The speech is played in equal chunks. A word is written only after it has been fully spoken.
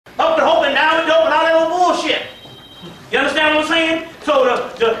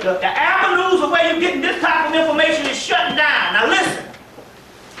So the avenues of where you're getting this type of information is shutting down. Now listen.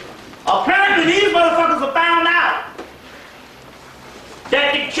 Apparently these motherfuckers have found out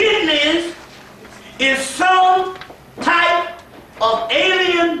that the kidneys is some type of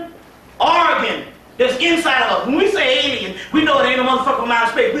alien organ that's inside of us. When we say alien, we know it ain't a motherfucker from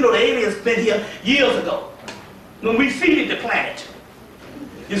outer space. We know the aliens been here years ago when we seeded the planet.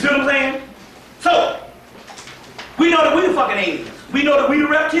 You see what I'm saying? So, we know that we the fucking aliens. We know that we the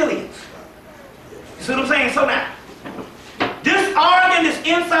reptilians. You see what I'm saying? So now, this organ is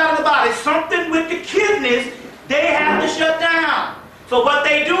inside of the body, something with the kidneys, they have to shut down. So what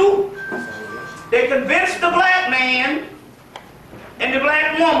they do, they convince the black man and the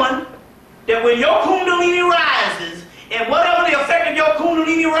black woman that when your kundalini rises, and whatever the effect of your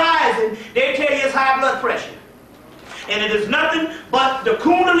kundalini rising, they tell you it's high blood pressure. And it is nothing but the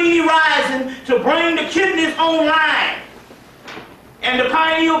kundalini rising to bring the kidneys online. And the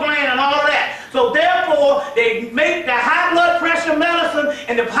pineal gland and all of that. So therefore, they make the high blood pressure medicine,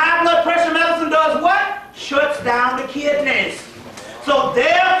 and the high blood pressure medicine does what? Shuts down the kidneys. So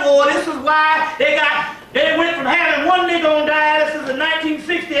therefore, this is why they went from having one nigga on dialysis in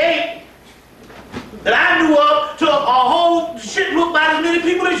 1968 that I knew of to a whole shit look about as many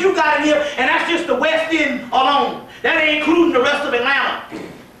people as you got in here, and that's just the West End alone. That ain't including the rest of Atlanta.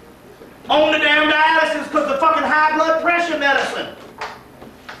 On the damn dialysis because of fucking high blood pressure medicine.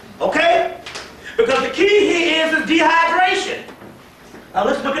 Okay? Because the key here is dehydration. Now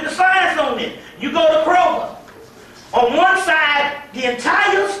let's look at the science on it. You go to Kroger. On one side, the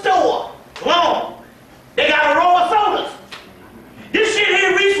entire store long, they got a row of sodas. This shit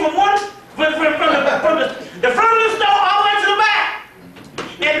here reached from the front of the store all the way to the back.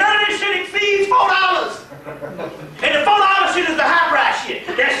 And none of this shit exceeds $4. And the $4 shit is the high price shit.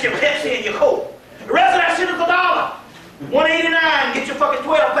 That's your Pepsi and your Coke. The rest of that shit is $1. $1.89, get your fucking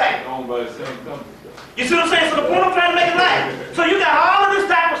 12 pack. You see what I'm saying? So the point I'm trying to make it right. So you got all of this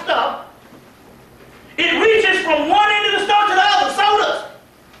type of stuff. It reaches from one end of the store to the other, sodas.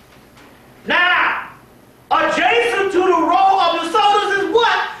 Now, adjacent to the row of the sodas is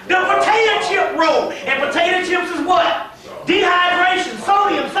what? The potato chip row. And potato chips is what? Dehydration,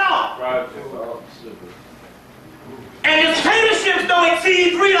 sodium, salt. And the potato chips don't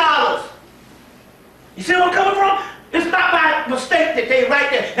exceed $3. You see where I'm coming from? It's not by mistake that they right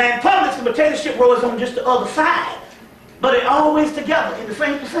there. Now in Publix, the potato chip row is on just the other side. But they're always together in the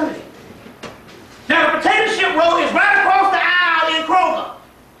same vicinity. Now the potato chip row is right across the aisle in Kroger.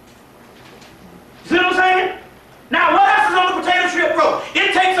 See what I'm saying? Now what else is on the potato chip row?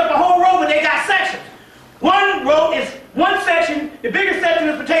 It takes up a whole row, but they got sections. One row is one section, the biggest section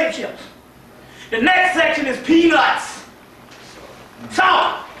is potato chips. The next section is peanuts,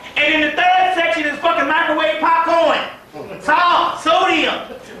 salt. And in the third section is fucking microwave popcorn, salt, sodium,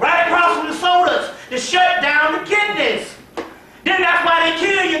 right across from the sodas to shut down the kidneys. Then that's why they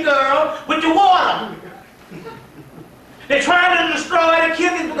kill you, girl, with the water. They're trying to destroy the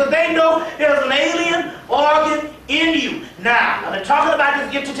kidneys because they know there's an alien organ in you. Now, I've been talking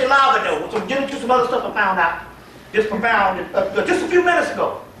about this entity lavado, which I'm getting to some other stuff I found out just a few minutes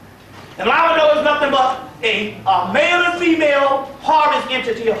ago. And lavado is nothing but a male and female Horus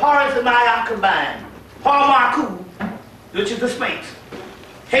entity, Horus and Mayat combined. Harmaku, which is the Sphinx.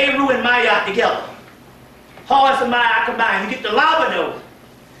 Heru and Mayat together. Horus and Mayat combined. You get the lavado,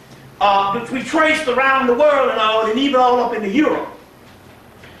 which we traced around the world and all, and even all up into Europe.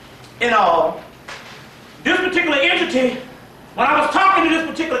 And this particular entity, when I was talking to this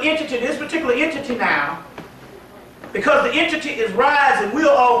particular entity now, because the entity is rising, we're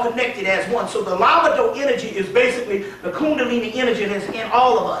all connected as one. So the lavado energy is basically the kundalini energy that's in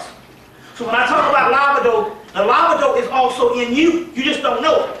all of us. So when I talk about lavado, the lavado is also in you. You just don't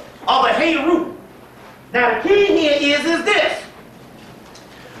know it. Or the Heru. Now the key here is this.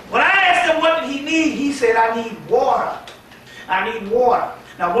 When I asked him what did he need, he said, I need water. I need water.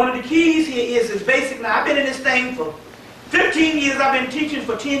 Now one of the keys here is basically, I've been in this thing for 15 years, I've been teaching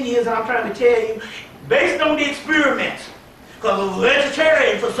for 10 years, and I'm trying to tell you, based on the experiments, because I was a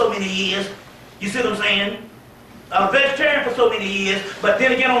vegetarian for so many years, you see what I'm saying? I was vegetarian for so many years, but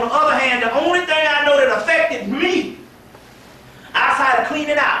then again, on the other hand, the only thing I know that affected me, outside of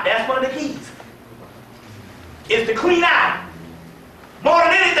cleaning out, that's one of the keys, is to clean out. More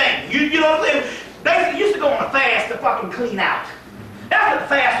than anything, you know what I'm saying? Basically, you used to go on a fast to fucking clean out. That's what the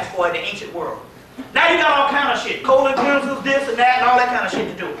fast was for in the ancient world. Now you got all kind of shit, colon cleansers, this and that, and all that kind of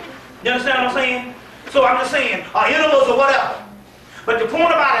shit to do. You understand what I'm saying? So I'm just saying, intervals or whatever. But the point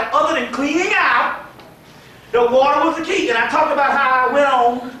about it, other than cleaning out, the water was the key. And I talked about how I went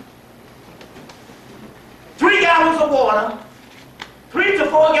on 3 gallons of water 3 to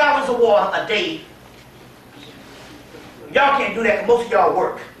 4 gallons of water a day. Y'all can't do that because most of y'all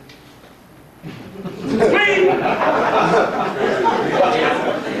work. 3 to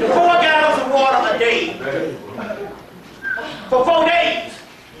 4 gallons of water a day for 4 days.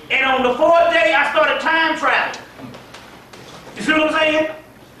 And on the 4th day, I started time traveling. You see what I'm saying?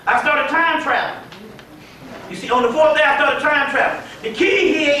 I started time traveling. You see, on the 4th day, I started time traveling. The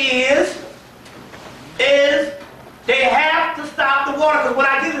key here is they have to stop the water, because what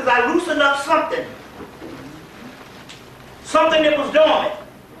I did is I loosened up something that was dormant,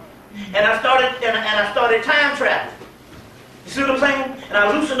 and I started time traveling. You see what I'm saying? And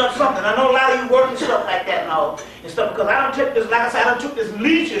I loosened up something. I know a lot of you work and stuff like that and all and stuff, because I don't take this, like I said, I took this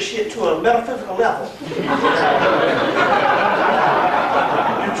leisure shit to a metaphysical level.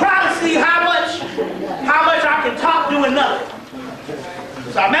 And try to see how much I can talk doing nothing.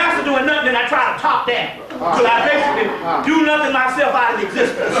 So I master doing nothing, and I try to talk down. So I basically do nothing myself out of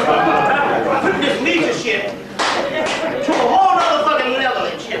existence. I took this leisure shit to a whole other fucking level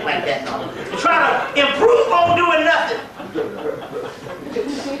and shit like that. To try to improve on doing nothing.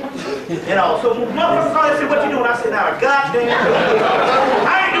 You know, so motherfuckers always say, what you doing? I said, now, goddamn,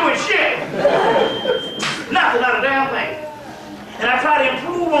 I ain't doing shit. Nothing, not a damn thing. And I try to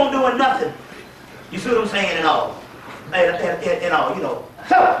improve on doing nothing. You see what I'm saying and all. And all, you know.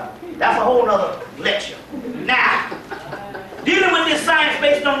 So, that's a whole nother lecture. Now, dealing with this science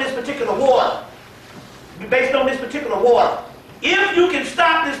based on this particular water, if you can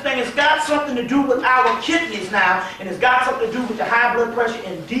stop this thing, it's got something to do with our kidneys now, and it's got something to do with the high blood pressure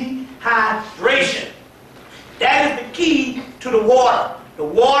and dehydration. That is the key to the water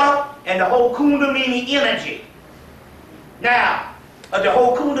and the whole Kundalini energy. Now, the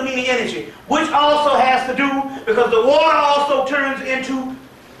whole Kundalini energy, which also has to do, because the water also turns into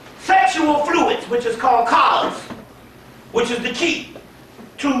sexual fluids, which is called colors, which is the key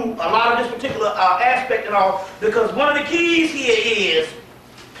to a lot of this particular aspect and all, because one of the keys here is,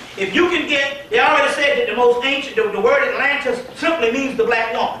 if you can get, they already said that the most ancient, the word Atlantis simply means the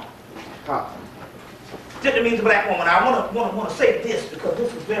black woman. Simply means the black woman. I want to say this because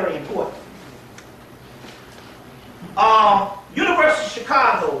this is very important. University of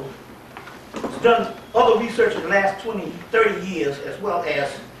Chicago has done other research in the last 20, 30 years, as well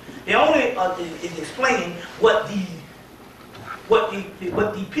as they only is explaining what the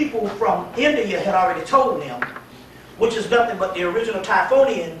people from India had already told them, which is nothing but the original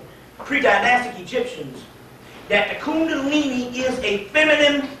Typhonian pre-dynastic Egyptians, that the Kundalini is a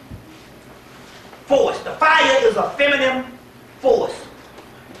feminine force. The fire is a feminine force.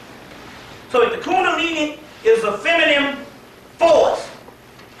 So if the Kundalini is a feminine force,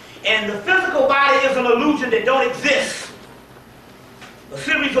 and the physical body is an illusion that don't exist, a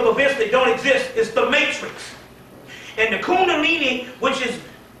series of events that don't exist, it's the matrix. And the Kundalini, which is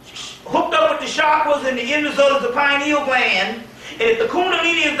hooked up with the chakras and the endozones of the pineal gland, and if the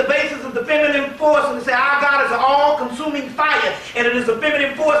Kundalini is the basis of the feminine force, and they say our God is an all-consuming fire, and it is a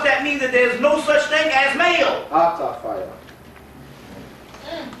feminine force, that means that there's no such thing as male. Fire.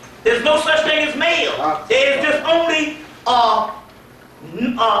 There's no such thing as male. There's just only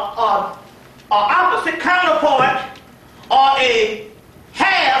opposite counterpart, or a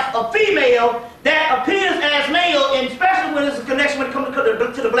half, a female, that appears as male, and especially when it's a connection when it comes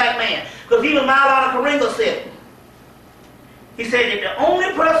to the black man. Because even Maulana Karinga said it. He said that the only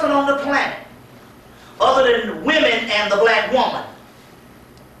person on the planet, other than women and the black woman,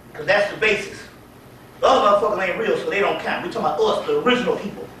 because that's the basis. The other motherfuckers ain't real, so they don't count. We're talking about us, the original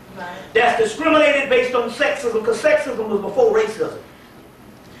people. Right. That's discriminated based on sexism, because sexism was before racism.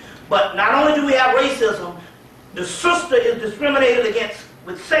 But not only do we have racism, the sister is discriminated against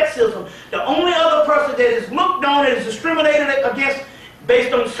with sexism. The only other person that is looked on and is discriminated against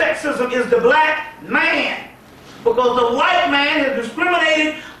based on sexism is the black man. Because the white man is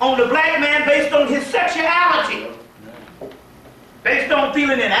discriminated on the black man based on his sexuality. Based on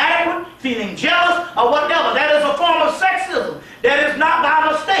feeling inadequate, feeling jealous, or whatever. That is a form of sexism. That is not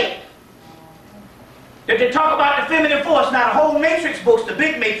by mistake. If they talk about the feminine force, now the whole Matrix books, the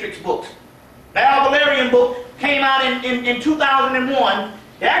big Matrix books, the Al Valerian book came out in 2001.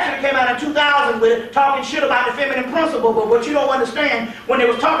 It actually came out in 2000 with talking shit about the feminine principle, but what you don't understand, when they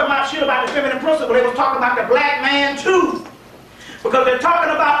was talking about shit about the feminine principle, they was talking about the black man too. Because they're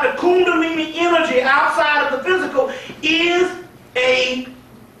talking about the Kundalini energy outside of the physical is a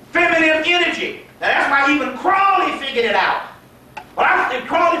feminine energy. Now that's why even Crowley figured it out.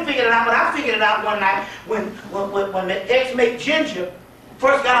 Crowley figured it out, but I figured it out one night when the ex-mate Ginger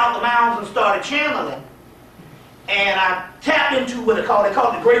first got off the mounds and started channeling. And I tapped into what they call it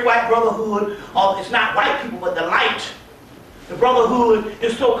the Great White Brotherhood, or it's not white people, but the light. the brotherhood,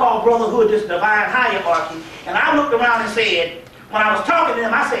 this so-called brotherhood, this divine hierarchy. And I looked around and said, when I was talking to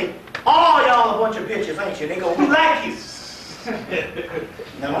them, I said, all y'all a bunch of bitches, ain't you? They go, we like you.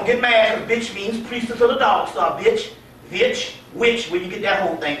 Now don't get mad, because bitch means priestess of the dog star, bitch, bitch, witch, where you get that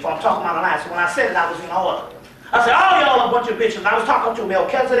whole thing from. I'm talking about a lie. So when I said it, I was in order. I said, all y'all a bunch of bitches. And I was talking to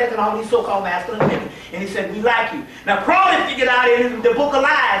Melchizedek and all these so-called masculine women. And he said, we like you. Now Crawley figured out in the Book of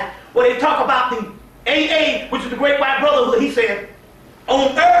Lies, where they talk about the AA, which is the Great White Brotherhood. He said,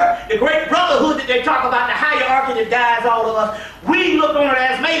 on earth, the great brotherhood that they talk about, the hierarchy that guides all of us, we look on it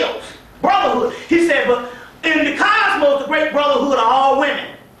as males. Brotherhood. He said, but in the cosmos, the great brotherhood are all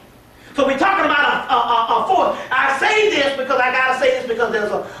women. So we're talking about a fourth. I say this because I got to say this because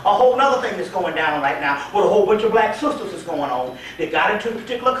there's a whole other thing that's going down right now with a whole bunch of black sisters that's going on. They got into a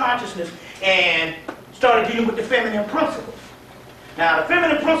particular consciousness and started dealing with the feminine principles. Now, the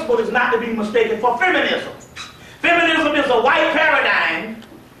feminine principle is not to be mistaken for feminism. Feminism is a white paradigm,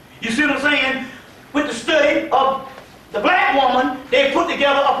 you see what I'm saying, with the study of the black woman. They put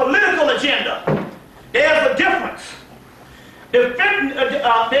together a political agenda. There's a difference. There's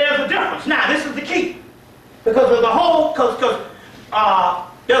a difference. Now, this is the key. Because of the whole,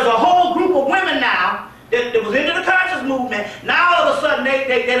 there's a whole group of women now that was into the conscious movement. Now, all of a sudden,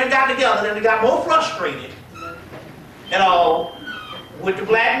 they done got together and they got more frustrated. You know, with the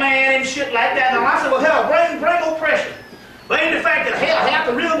black man and shit like that. And I said, well, hell, bring oppression. Blame the fact that, hell, half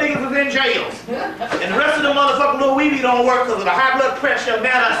the real niggas is in jail. And the rest of the motherfucking little weeby don't work because of the high blood pressure and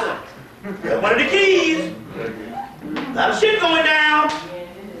medicine. One of the keys. A lot of shit going down.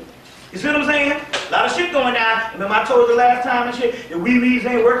 You see what I'm saying? A lot of shit going down. Remember I told you the last time and shit, the wee-wees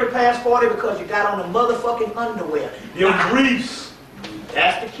ain't working past 40 because you got on the motherfucking underwear. Your grease.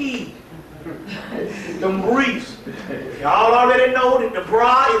 That's the key. Them briefs. Y'all already know that the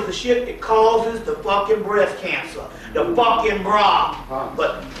bra is the shit that causes the fucking breast cancer. The fucking bra.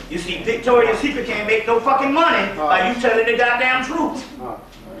 But you see, Victoria's Secret can't make no fucking money by you telling the goddamn truth.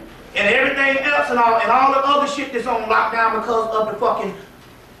 And everything else and all the other shit that's on lockdown because of the fucking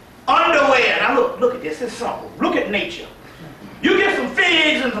underwear. Now look at this. It's simple. Look at nature. You get some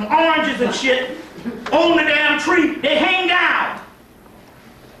figs and some oranges and shit on the damn tree, they hang down.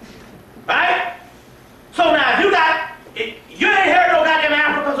 Right? So now, you ain't heard no goddamn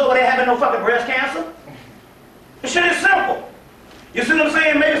Africans over there having no fucking breast cancer. The shit is simple. You see what I'm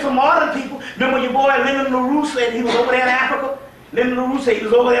saying? Maybe some modern people. Remember your boy Lyndon LaRue said he was over there in Africa? Lyndon LaRue said he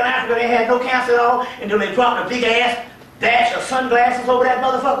was over there in Africa, they had no cancer at all, until they dropped a big ass batch of sunglasses over that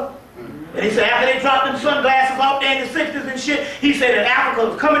motherfucker. And he said after they dropped them sunglasses off there in the 60s and shit, he said that Africa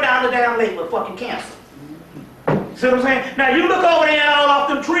was coming down the damn lake with fucking cancer. See what I'm saying? Now you look over there all off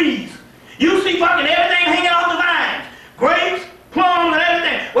them trees. You see fucking everything hanging off the vines. Grapes, plums, and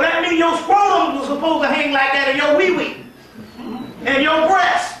everything. Well, that means your scrotum was supposed to hang like that in your wee-wee. And your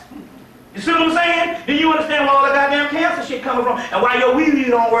breast. You see what I'm saying? Then you understand where all the goddamn cancer shit coming from and why your wee-wee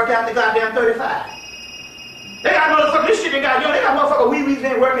don't work out the goddamn 35. They got motherfuckers, this shit they got motherfucker wee-wees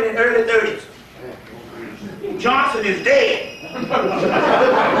ain't working in the early 30s. Johnson is dead.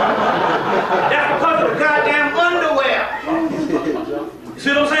 That's because of the goddamn underwear. You see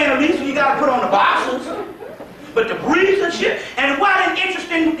what I'm saying? At least you gotta put on the boxers. But the briefs and shit. And why wasn't it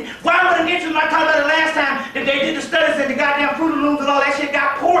interesting, like I talked about it last time, that they did the studies that the goddamn Fruit Looms and all that shit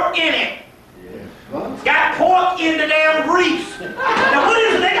got pork in it. Got pork in the damn briefs. Now what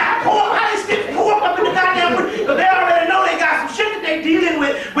is it? They got pork. How they stick pork up in the goddamn briefs? Because they already know they got some shit that they dealing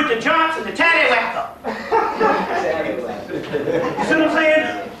with the Johnson, the Tallywhacker. You see what I'm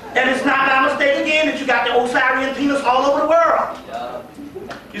saying? And it's not by mistake again that you got the Osirian penis all over the world.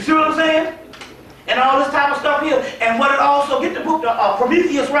 You see what I'm saying? And all this type of stuff here. And what it also, get the book,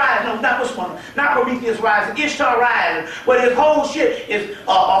 Prometheus Rise. No, not this one. Not Prometheus Rise. Ishtar Rise. Where this whole shit is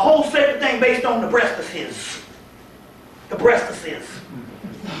a whole sacred thing based on the breastises. The breastises.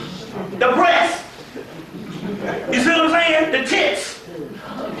 The breast. You see what I'm saying? The tits.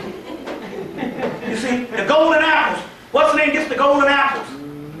 You see? The golden apples. What's the name gets the golden apples?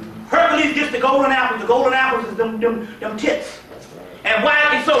 Hercules gets the golden apples. The golden apples is them tits. And why?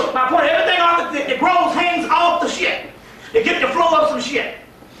 And so my point, everything off that grows hangs off the shit. They get the flow of some shit.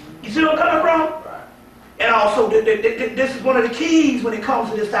 You see where I'm coming from? And also, this is one of the keys when it comes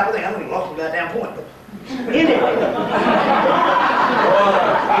to this type of thing. I don't even lost my goddamn point, but anyway.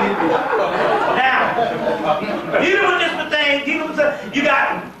 Now, dealing with this thing, you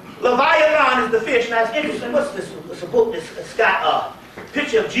got Leviathan is the fish. Now it's interesting. What's this? It's a book that's got a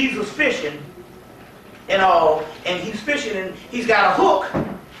picture of Jesus fishing. And he's fishing and he's got a hook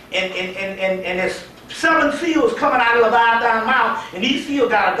and there's 7 seals coming out of Leviathan's mouth, and these seals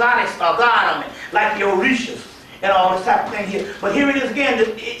got a god on it, like the Orishas. and all this type of thing here. But here it is again.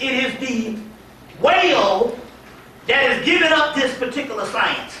 It is the whale that is giving up this particular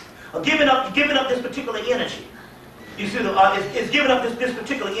science, or giving up this particular energy. You see, it's giving up this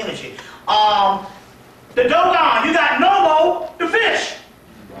particular energy. The doggone, you got Nomo, the fish.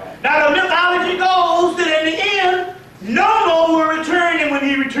 Now the mythology goes that in the end, Nomo will return, and when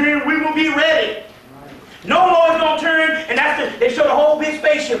he returns, we will be ready. Nomo is going to turn, and they show the whole big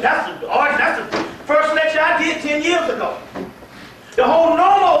spaceship. That's the first lecture I did 10 years ago. The whole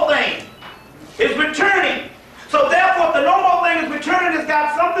Nomo thing is returning. So therefore, if the Nomo thing is returning, it's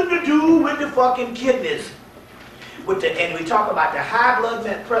got something to do with the fucking kidneys. And we talk about the high blood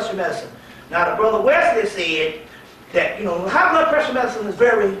pressure medicine. Now the brother Wesley said that, you know, high blood pressure medicine is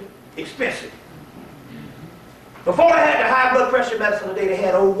very expensive. Before they had the high blood pressure medicine today, they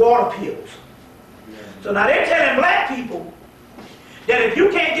had old water pills. So now they're telling black people that if you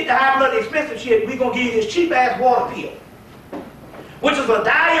can't get the high blood expensive shit, we're going to give you this cheap ass water pill, which is a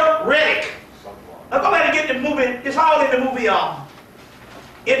diuretic. Now go back and get the movie. It's all in the movie.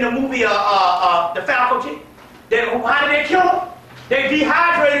 The Faculty. How did they kill them? They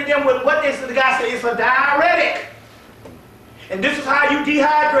dehydrated them with what the guy said, it's a diuretic. And this is how you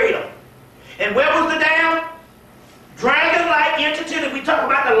dehydrate them. And where was the damn dragon-like entity that we talked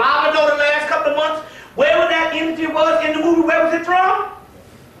about the lava the last couple of months? Where was that entity was in the movie? Where was it from?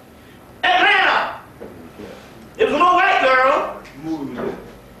 Atlanta. It was a little white girl.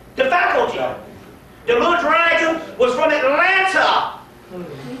 The Faculty. The little dragon was from Atlanta.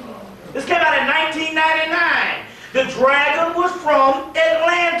 This came out in 1999. The dragon was from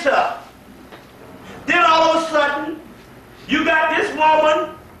Atlanta. Then all of a sudden, you got this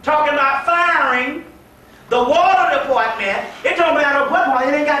woman talking about firing the water department. It don't matter what water.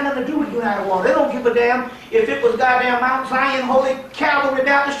 It ain't got nothing to do with United Water. They don't give a damn if it was goddamn Mount Zion Holy Calvary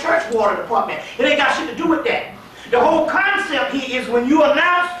Baptist Church water department. It ain't got shit to do with that. The whole concept here is when you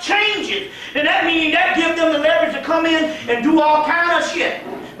announce changes, then that means that gives them the leverage to come in and do all kind of shit.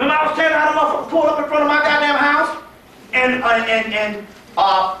 Remember I was telling you how the motherfucker pulled up in front of my goddamn house? And in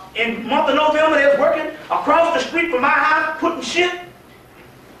the month of November, they was working across the street from my house, putting shit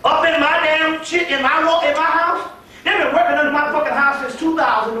up in my damn shit in my house. They've been working under my fucking house since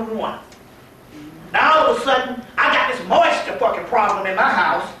 2001. Now all of a sudden, I got this moisture fucking problem in my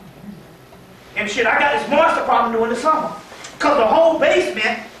house. And shit, I got this moisture problem during the summer. Because the whole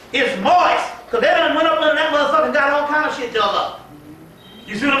basement is moist. Because they done went up in that motherfucker and got all kind of shit dug up.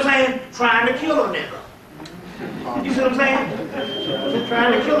 You see what I'm saying? Trying to kill a nigga. You see what I'm saying?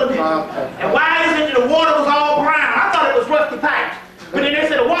 Trying to kill a nigga. And why is it that the water was all brown? I thought it was rusty pipes. But then they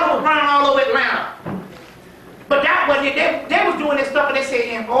said the water was brown all over Atlanta. But that wasn't it. They was doing this stuff and they said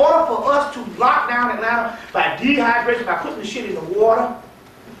in order for us to lock down Atlanta by dehydration, by putting the shit in the water,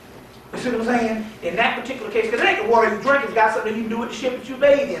 you see what I'm saying? In that particular case, because it ain't the water you drink, it's got something you can do with the shit that you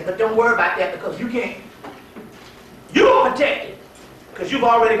bathe in. But don't worry about that because you can't. You're protected. Because you've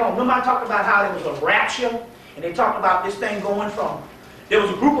already gone. Remember I talked about how there was a rapture? And they talked about this thing going from, there was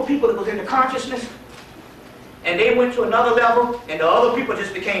a group of people that was in the consciousness, and they went to another level, and the other people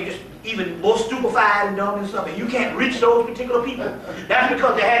just became just even more stupefied and dumb and stuff, and you can't reach those particular people. That's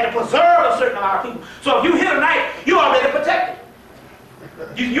because they had to preserve a certain amount of people. So if you here tonight, you're already protected.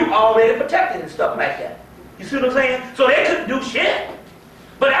 You already protected and stuff like that. You see what I'm saying? So they couldn't do shit.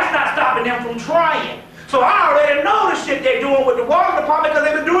 But that's not stopping them from trying. So I already know the shit they're doing with the water department because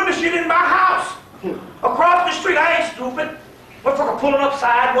they've been doing the shit in my house. Across the street, I ain't stupid. Motherfucker pulling up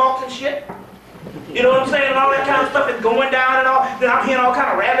sidewalks and shit. You know what I'm saying? And all that kind of stuff is going down and all. Then I'm hearing all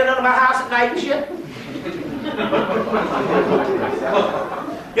kind of rattling under my house at night and shit.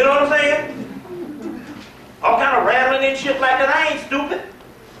 You know what I'm saying? All kind of rattling and shit like that. I ain't stupid.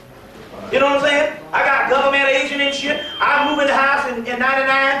 You know what I'm saying? I got a government agent and shit. I moved in the house in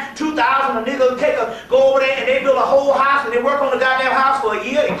 99, 2000. A nigga go over there and they build a whole house and they work on the goddamn house for a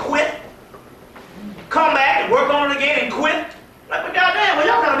year and quit. Come back and work on it again and quit. Like, but goddamn, well,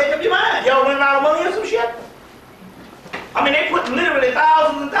 y'all gotta make up your mind. Y'all running out of money or some shit? I mean, they put literally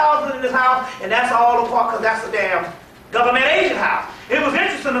thousands and thousands in this house, and that's all apart because that's a damn government agent house. It was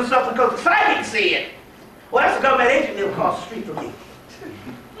interesting and stuff because the psychic said, well, that's a government agent live across the street from me.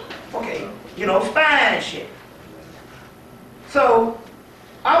 Okay, you know, spying and shit. So,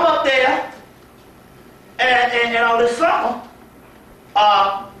 I'm up there, and all this summer,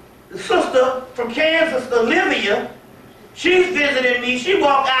 the sister from Kansas, Olivia, she's visiting me. She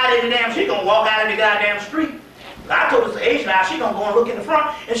walked out in the damn, she gonna walk out in the goddamn street. I told her, Asian now, she gonna go and look in the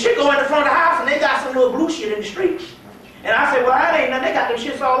front, and she go in the front of the house, and they got some little blue shit in the street. And I said, well, that ain't nothing, they got them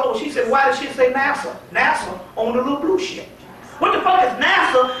shits all over. She said, why did she say NASA? NASA on the little blue shit. What the fuck is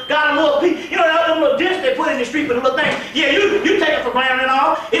NASA got a little piece, you know, that little disc they put in the street with a little thing. Yeah, you take it for granted and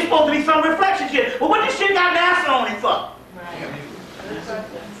all. It's supposed to be some reflection shit. Well, what this shit got NASA on it for?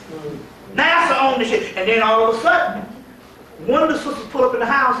 NASA on the shit. And then all of a sudden, one of the sisters pull up at the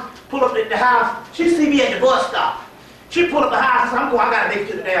house. She see me at the bus stop. She pull up the house. I said, I gotta make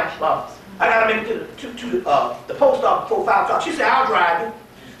it to the damn spot. I gotta make it to the post office before 5 o'clock. She said, I'll drive you.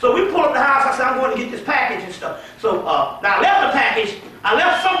 So we pull up the house. I said, I'm going to get this package and stuff. So now I left the package. I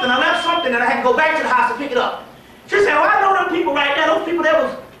left something, and I had to go back to the house to pick it up. She said, well, I know them people right there. Those people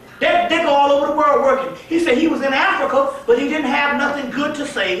they go all over the world working. He said he was in Africa, but he didn't have nothing good to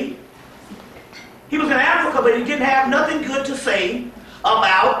say. He was in Africa, but he didn't have nothing good to say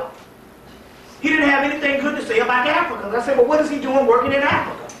about. He didn't have anything good to say about Africa. I said, well, what is he doing working in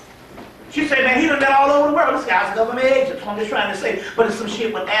Africa? She said, man, he done been all over the world. This guy's a government agent. That's what I'm just trying to say. But it's some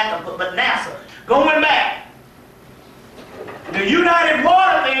shit with Africa, but NASA. Going back. The United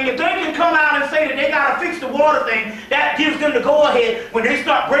Water thing, if they can come out and say that they got to fix the water thing, that gives them the go-ahead when they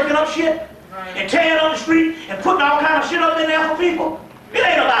start breaking up shit and tearing up the street and putting all kind of shit up in there for people. It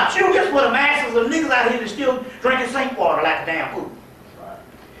ain't about you. It's for the masses of niggas out here that still drinking sink water like a damn fool.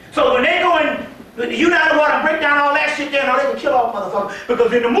 So when they go in the United Water and break down all that shit there, no, they can kill all motherfuckers.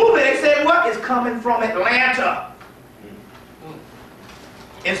 Because in the movie they said what? It's coming from Atlanta.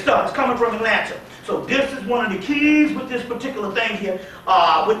 And stuff. It's coming from Atlanta. So this is one of the keys with this particular thing here,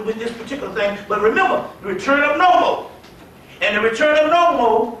 with this particular thing. But remember, the return of Nomo. And the return of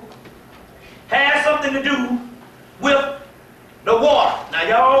Nomo has something to do with the water. Now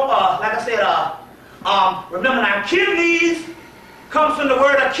y'all, like I said, remember now, kidneys comes from the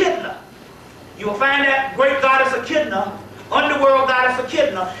word Echidna. You will find that great goddess Echidna, underworld goddess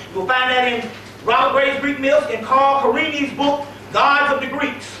Echidna. You will find that in Robert Gray's Greek Myths and Carl Carini's book, Gods of the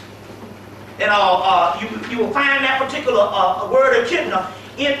Greeks. And you will find that particular word Echidna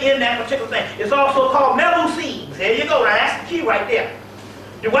in that particular thing. It's also called Melusines. There you go. Now that's the key right there.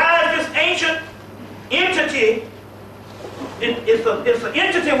 Why is this ancient entity? It's an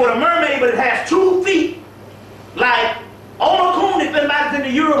entity with a mermaid, but it has 2 feet. Like Olokun, if anybody's in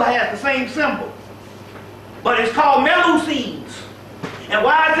the Euro, has the same symbol. But it's called Melusines. And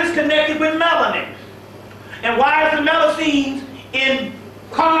why is this connected with melanin? And why is the Melusines in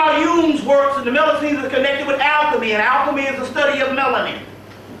Carl Jung's works, and the Melusines is connected with alchemy, and alchemy is the study of melanin.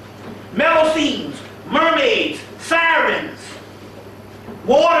 Melusines, mermaids, sirens,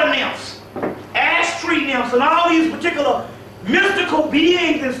 water nymphs, ash tree nymphs, and all these particular mystical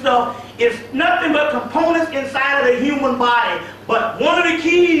beings and stuff is nothing but components inside of the human body. But one of the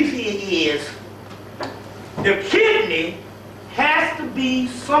keys here is the kidney has to be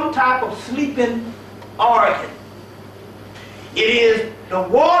some type of sleeping organ. It is the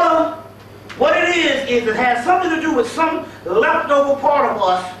water. What it is it has something to do with some leftover part of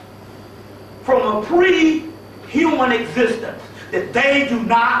us from a pre-human existence that they do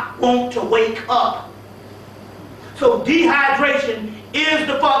not want to wake up. So dehydration is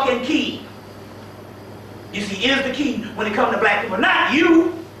the fucking key. You see, is the key when it comes to black people. Not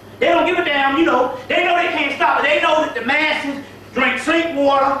you. They don't give a damn, you know. They know they can't stop it. They know that the masses drink sink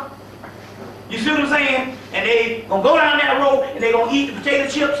water. You see what I'm saying? And they gonna go down that road and they gonna eat the potato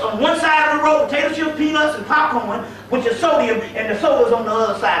chips on one side of the road, potato chips, peanuts, and popcorn, which is sodium, and the soda's on the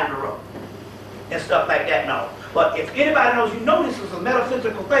other side of the road. And stuff like that, no. But if anybody knows, you know this is a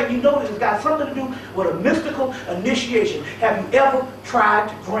metaphysical thing, you know this has got something to do with a mystical initiation. Have you ever tried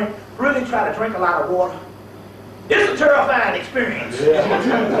to drink, really try to drink a lot of water? It's a terrifying experience. You know what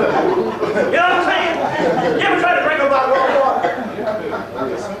I'm saying? You ever tried to drink a lot of water?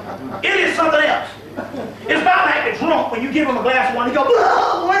 It is something else. It's about like the drunk when you give him a glass of wine, he goes,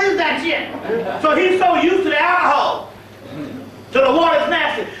 what is that shit? So he's so used to the alcohol. So the water's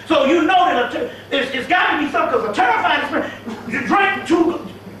nasty. So you know that it's got to be something, because a terrifying experience. You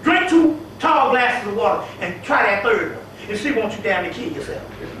drink two tall glasses of water and try that third one and see won't you damn near kill yourself.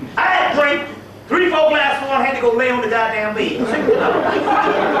 I had to drink 3-4 glasses of water, had to go lay on the goddamn bed. See what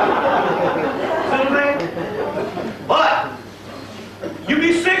I'm saying? But you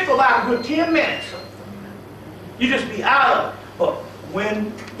be sick for about a good 10 minutes. You just be out of it. But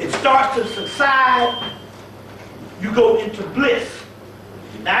when it starts to subside, you go into bliss.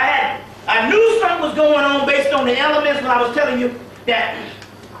 Now I knew something was going on based on the elements when I was telling you that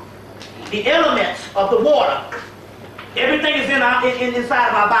the elements of the water, everything is inside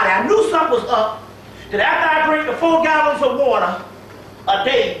of our body. I knew something was up, that after I drink the 4 gallons of water a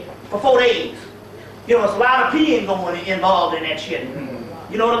day for 4 days, you know, it's a lot of peeing involved in that shit.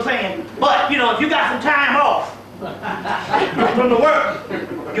 You know what I'm saying? But, you know, if you got some time off from the work,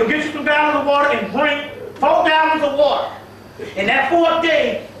 you'll get you some gallons of water and drink 4 gallons of water. And that 4th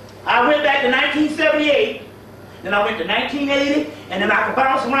day, I went back to 1978 Then I went to 1980, and then I could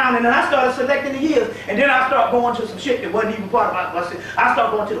bounce around, and then I started selecting the years, and then I started going to some shit that wasn't even part of my I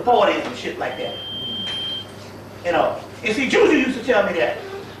started going to the 40s and shit like that. You know. And see, Juju used to tell me that.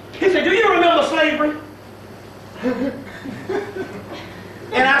 He said, do you remember slavery?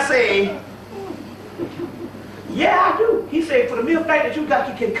 And I say, yeah, I do. He said, for the mere fact that you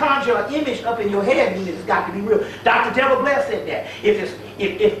can conjure an image up in your head, means it's got to be real. Dr. Deborah Blair said that. If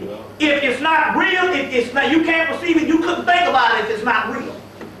it's not real, if it's not, you can't perceive it, you couldn't think about it if it's not real.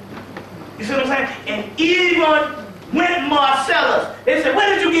 You see what I'm saying? And even when Marcellus, they said,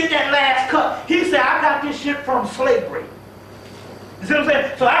 where did you get that last cut? He said, I got this shit from slavery. You see what I'm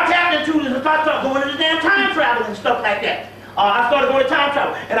saying? So I tapped into this and I started going into damn time travel and stuff like that. I started going to time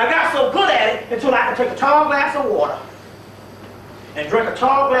travel. And I got so good at it until I could take a tall glass of water and drink a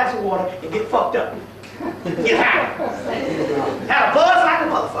tall glass of water and get fucked up. Get high. Had a buzz like a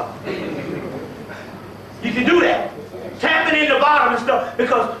motherfucker. You can do that. Tapping in the bottom and stuff.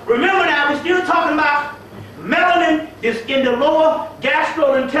 Because remember now, we're still talking about melanin is in the lower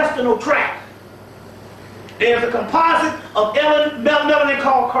gastrointestinal tract. There's a composite of melanin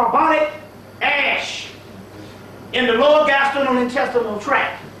called carbonic ash in the lower gastrointestinal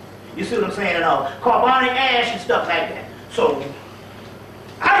tract. You see what I'm saying? Carbonic ash and stuff like that. So,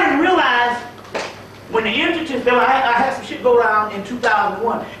 I didn't realize when the entities, I had some shit go down in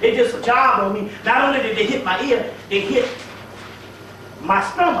 2001. They did some job on me. Not only did they hit my ear, they hit my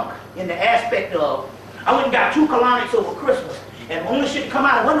stomach in the aspect of, I went and got 2 colonics over Christmas. And the only shit that come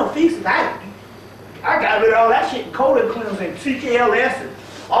out, there wasn't no feces. I got rid of all that shit in colon cleanser and CKLS and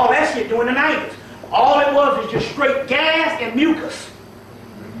all that shit during the 90s. All it was just straight gas and mucus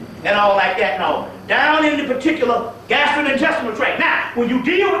and all like that. No, down in the particular gastrointestinal tract. Now, when you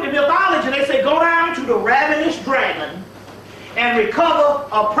deal with the mythology, they say go down to the ravenous dragon and recover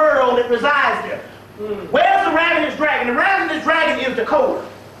a pearl that resides there. Where's the ravenous dragon? The ravenous dragon is the colon.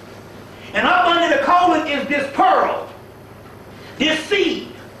 And up under the colon is this pearl, this seed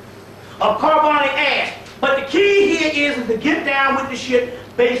of carbonic ash. But the key here is to get down with the shit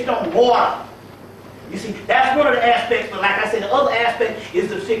based on water. You see, that's one of the aspects, but like I said, the other aspect is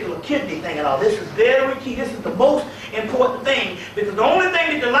the particular kidney thing and all. This is very key. This is the most important thing, because the only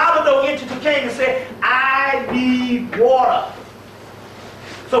thing that the Lavado entity came and said, I need water.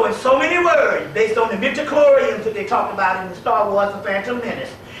 So in so many words, based on the midichlorians that they talked about in the Star Wars The Phantom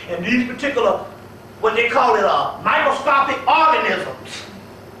Menace, and these particular, what they call it, microscopic organisms,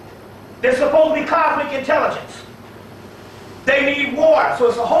 they're supposed to be cosmic intelligence. They need water. So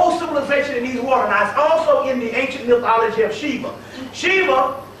it's a whole civilization that needs water. Now it's also in the ancient mythology of Shiva.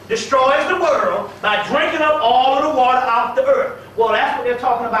 Shiva destroys the world by drinking up all of the water off the earth. Well, that's what they're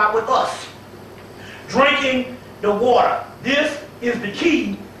talking about with us. Drinking the water. This is the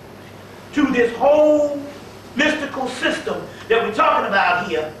key to this whole mystical system that we're talking about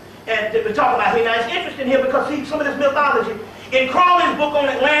here. And that we're talking about here. Now it's interesting here because see, some of this mythology, in Crowley's book on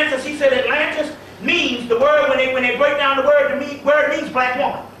Atlantis, he said Atlantis means the word, when they break down the word, the word means black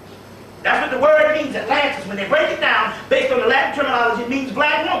woman. That's what the word means, Atlantis. When they break it down based on the Latin terminology, it means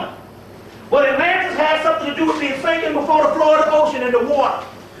black woman. Well, Atlantis has something to do with being sinking before the floor of the ocean in the water.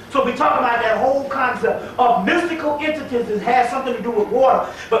 So we talk about that whole concept of mystical entities that has something to do with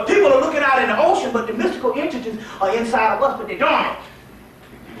water. But people are looking out in the ocean, but the mystical entities are inside of us, but they're dormant.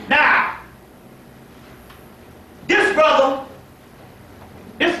 Now, this brother,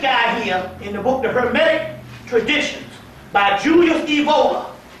 this guy here in the book, The Hermetic Traditions by Julius Evola.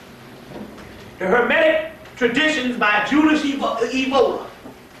 The Hermetic Traditions by Julius Evola.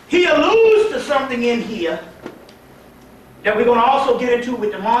 He alludes to something in here that we're going to also get into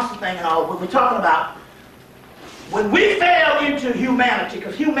with the monster thing and all, what we're talking about. When we fell into humanity,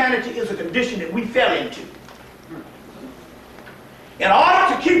 because humanity is a condition that we fell into, in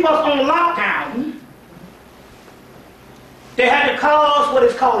order to keep us on lockdown, they had to cause what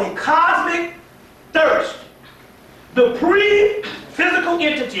is called a cosmic thirst. The pre-physical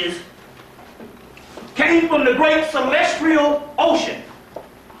entities came from the great celestial ocean.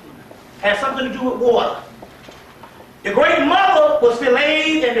 Had something to do with water. The great mother was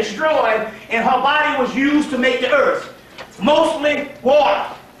filleted and destroyed, and her body was used to make the earth. Mostly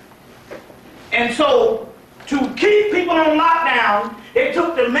water. And so, to keep people on lockdown, they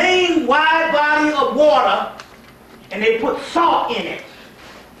took the main wide body of water and they put salt in it.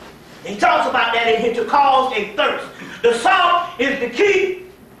 He talks about that in here to cause a thirst. The salt is to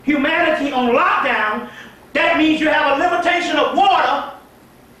keep humanity on lockdown. That means you have a limitation of water.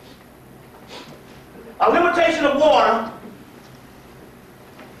 A limitation of water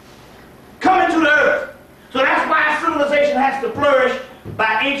coming to the earth. So that's why civilization has to flourish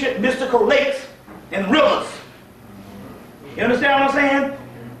by ancient mystical lakes and rivers. You understand what I'm saying?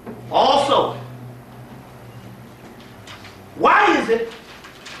 Also, why is it,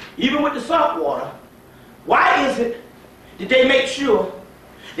 even with the salt water, why is it that they make sure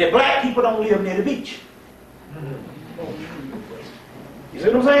that black people don't live near the beach? You see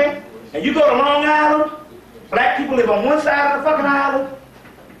what I'm saying? And you go to Long Island, black people live on one side of the fucking island,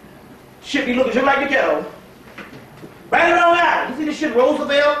 shit be looking just like the ghetto. Right in Long Island. You see this shit,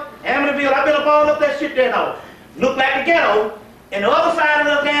 Roosevelt, Amityville, I've been up all up that shit there now. Look like the ghetto. And the other side of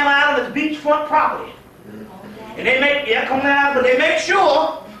the damn island is beachfront property. And they make, yeah, come down, but they make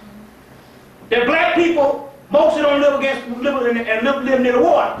sure that black people mostly don't live near the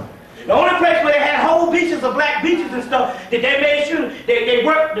water. The only place where they had whole beaches of black beaches and stuff that they made sure they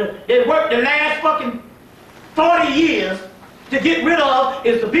worked the last fucking 40 years to get rid of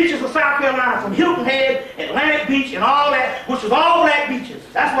is the beaches of South Carolina, from Hilton Head, Atlantic Beach, and all that, which was all black beaches.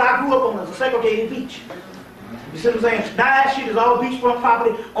 That's what I grew up on, as a segregated beach. You see what I'm saying? Now that shit is all beachfront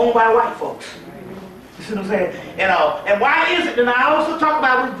property owned by white folks. You see what I'm saying? And why is it? And I also talk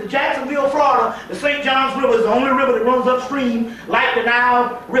about with the Jacksonville, Florida, the St. Johns River is the only river that runs upstream like the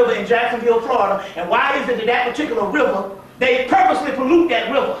Nile River in Jacksonville, Florida. And why is it that that particular river, they purposely pollute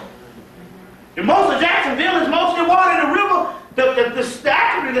that river? The most of Jacksonville is mostly water. The river,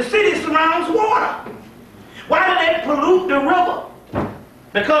 the city surrounds water. Why do they pollute the river?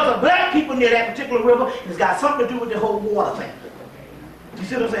 Because of black people near that particular river, it's got something to do with the whole water thing. You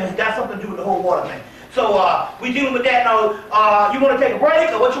see what I'm saying? It's got something to do with the whole water thing. So we dealing with that now. You want to take a break,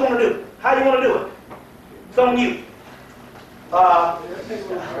 or what you want to do? How you want to do it? It's on you. Huh?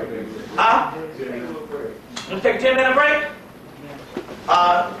 Let's take a 10-minute break.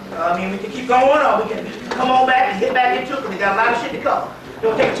 I mean, we can keep going, or we can come on back and get back into it, because we got a lot of shit to cover.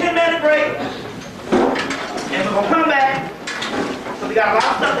 We'll take a 10-minute break, and we're going to come back, so we got a lot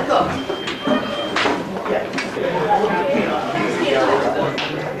of stuff to cover.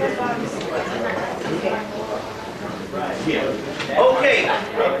 Yeah. Okay.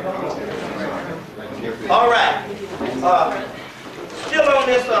 All right. Still on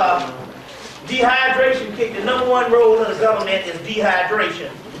this dehydration kick. The number one role of the government is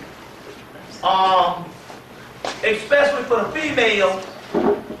dehydration. Especially for the female,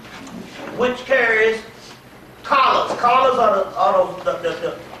 which carries collars. Collars are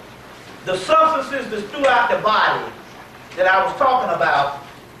the substances that's throughout the body that I was talking about.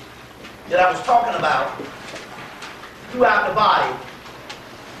 Throughout the body,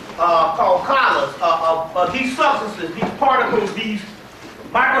 called collars. These substances, these particles, these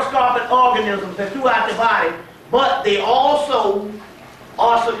microscopic organisms that throughout the body, but they also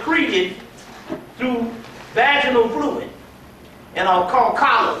are secreted through vaginal fluid, and are called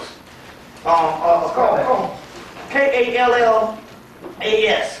collars. Called Kallas,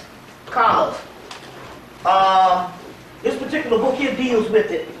 collars. This particular book here deals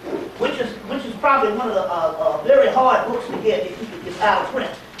with it, which is probably one of the very hard books to get if it's out of print.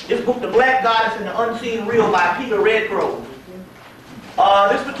 This book, The Black Goddess and the Unseen Real, by Peter Redgrove.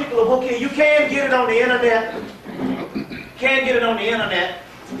 This particular book here, you can get it on the internet.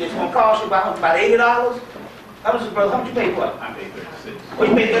 It's going to cost you about $80. How much, brother? How much you pay for it? I paid $36. Well,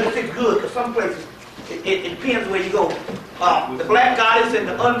 you pay $36 good, because some places, it depends where you go. The Black Goddess and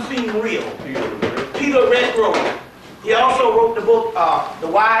the Unseen Real. Peter Redgrove. He also wrote the book, The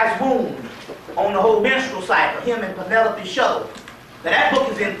Wise Wound, on the whole menstrual cycle, him and Penelope Shuttle. Now that book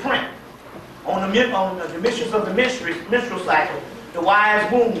is in print on the Mistress of the Menstrual Cycle, The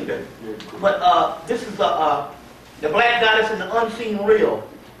Wise Wound. But this is the Black Goddess and the Unseen Real,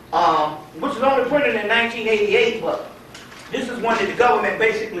 which was only printed in 1988, but this is one that the government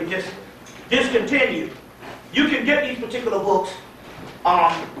basically just discontinued. You can get these particular books,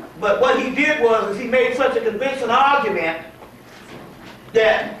 but what he did was he made such a convincing argument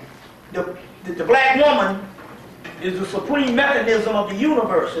that the black woman is the supreme mechanism of the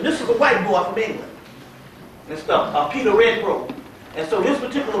universe. And this is a white boy from England and stuff, Peter Redgrove. And so this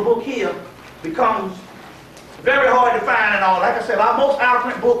particular book here becomes very hard to find and all. Like I said, most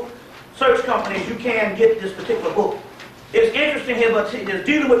out-of-print book search companies, you can get this particular book. It's interesting here, but it's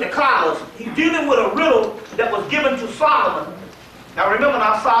dealing with the collars. He's dealing with a riddle that was given to Solomon. Now remember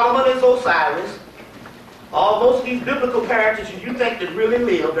now, Solomon is Osiris. Most of these biblical characters you think that really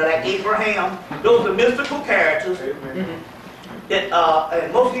lived, like Abraham, those are mystical characters. And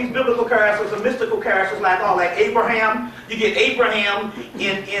most of these biblical characters are mystical characters like Abraham. You get Abraham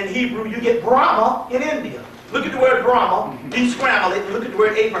in Hebrew, you get Brahma in India. Look at the word Brahma, descramble it, and look at the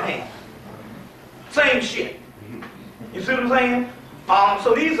word Abraham. Same shit. You see what I'm saying?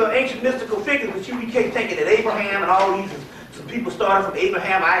 So these are ancient mystical figures, but you can't think that Abraham and all these, some people started from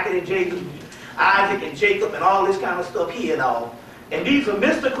Abraham, Isaac, and Jacob. Isaac and Jacob and all this kind of stuff here and all. And these are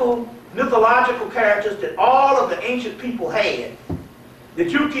mythological characters that all of the ancient people had, that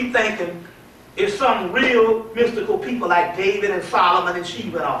you keep thinking is some real mystical people like David and Solomon and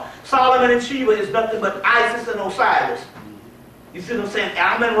Sheba and all. Solomon and Sheba is nothing but Isis and Osiris. You see what I'm saying?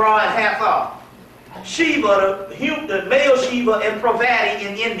 Amun-Ra and Hathor. Sheba, the male Sheba and Pravati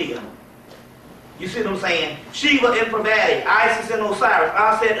in India. You see what I'm saying? Sheba and Pravati, Isis and Osiris,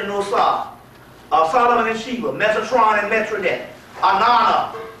 Aset and Osar. Solomon and Sheba, Metatron and Metronet.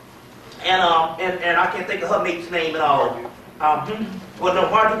 Anana. And I can't think of her mate's name at all. Well, no,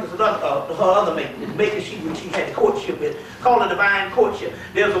 Marduk is her other mate, the mate that she had the courtship with, called the Divine Courtship.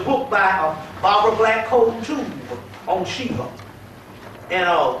 There's a book by Barbara Blackcomb too on Sheba. And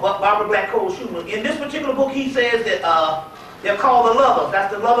Barbara Blackcomb Schumann. In this particular book, he says that they're called the lovers.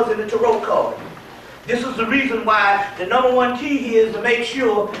 That's the lovers in the tarot card. This is the reason why the number one key here is to make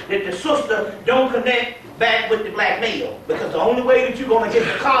sure that the sister don't connect back with the black male. Because the only way that you're going to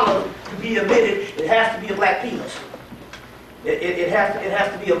get the collar to be emitted, it has to be a black penis. It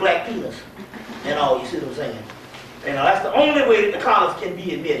has to be a black penis. And all, you see what I'm saying? And that's the only way that the collars can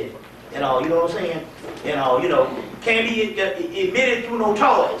be emitted. And all, you know what I'm saying? And can't be emitted through no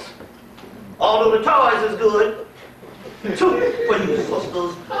toys. Although the toys is good too for you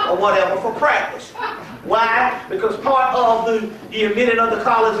sisters or whatever for practice. Why? Because part of the emitting of the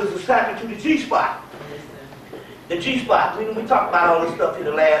collars is attached to the G-spot. The G-spot. We talked about all this stuff in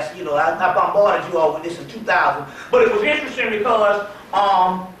the last, I bombarded you all with this in 2000. But it was interesting because,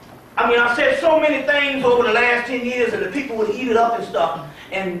 I said so many things over the last 10 years and the people would eat it up and stuff.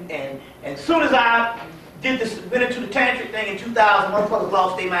 And as soon as I did this, went into the tantric thing in 2000, motherfuckers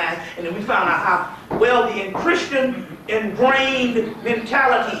lost their mind. And then we found out how well the Christian ingrained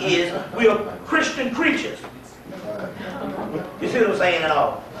mentality is. We are Christian creatures. You see what I'm saying at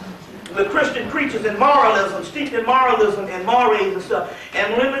all? The Christian creatures in moralism, steeped in moralism and mores and stuff.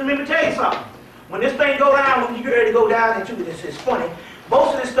 And let me tell you something. When this thing go down, when you get ready to go down into it, it's funny.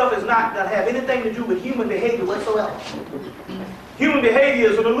 Most of this stuff is not going to have anything to do with human behavior whatsoever. Human behavior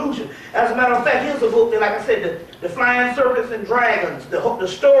is an illusion. As a matter of fact, here's a book that, like I said, the Flying Serpents and Dragons, the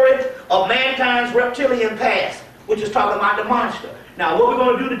story of mankind's reptilian past, which is talking about the monster. Now, what we're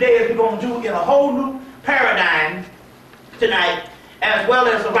going to do today is we're going to do in a whole new paradigm tonight, as well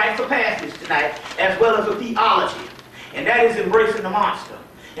as a rites of passage tonight, as well as a theology. And that is embracing the monster.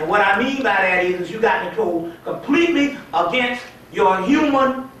 And what I mean by that is you got to go completely against your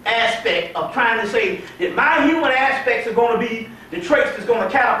human aspect of trying to say that my human aspects are going to be the traits that's going to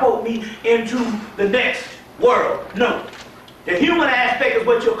catapult me into the next world. No. The human aspect is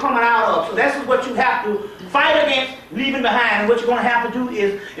what you're coming out of. So this is what you have to fight against, leaving behind. And what you're going to have to do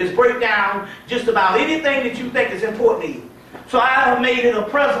is break down just about anything that you think is important to you. So I have made it a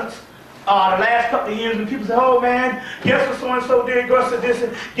presence the last couple of years when people say, oh man, guess what so-and-so did, guess what this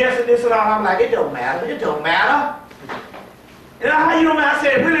and guess what this and all. I'm like, it don't matter. It don't matter. You know how you don't matter? I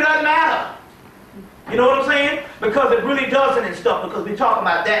said, it really doesn't matter. You know what I'm saying? Because it really doesn't and stuff, because we're talking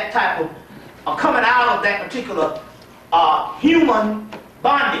about that type of coming out of that particular human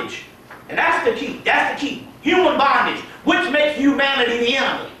bondage. And that's the key. That's the key. Human bondage, which makes humanity the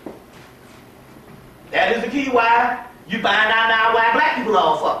enemy. That is the key why you find out now why black people are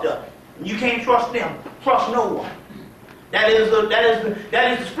all fucked up. You can't trust them. Trust no one. That is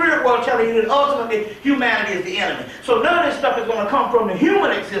the spirit world telling you that ultimately humanity is the enemy. So none of this stuff is going to come from the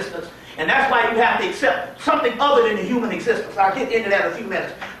human existence, and that's why you have to accept something other than the human existence. I'll get into that in a few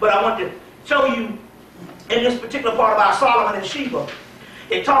minutes. But I want to show you in this particular part about Solomon and Sheba.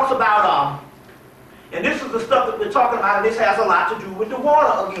 It talks about, and this is the stuff that we're talking about, and this has a lot to do with the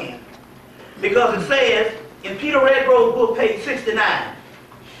water again. Because it says, in Peter Redgrove's book, page 69,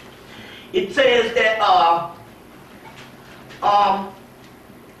 it says that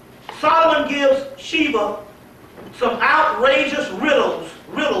Solomon gives Sheba some outrageous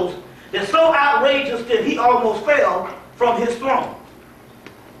riddles that's so outrageous that he almost fell from his throne.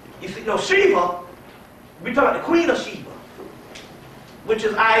 You see, Sheba, we're talking about the Queen of Sheba, which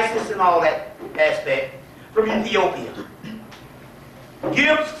is Isis and all that aspect, from Ethiopia,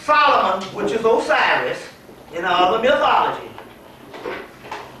 gives Solomon, which is Osiris, in all the mythology,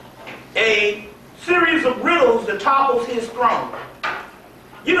 a series of riddles that topples his throne.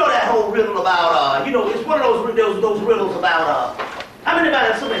 You know that whole riddle about, it's one of those riddles about, how many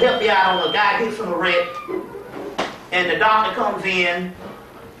of somebody help me out on a guy gets in a wreck, and the doctor comes in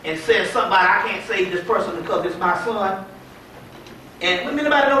and says something about, I can't save this person because it's my son. And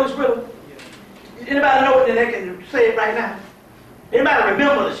anybody know this riddle? Anybody know it that they can say it right now? Anybody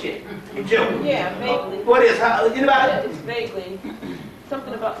remember the shit? You joking? Yeah, vaguely. What is? Anybody? Yeah, it's vaguely.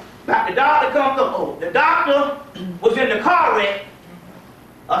 Something about the doctor comes up. Oh, the doctor was in the car wreck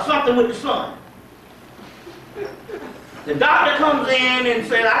or something with the son. The doctor comes in and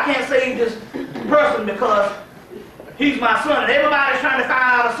says, I can't save this person because he's my son. And everybody's trying to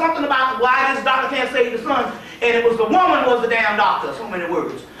find out something about why this doctor can't save the son. And it was the woman was the damn doctor, so many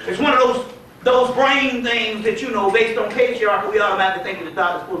words. It's one of those brain things that, you know, based on patriarchy, we automatically think that the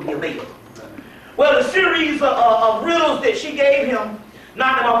doctor's supposed to be a male. Well, the series of riddles that she gave him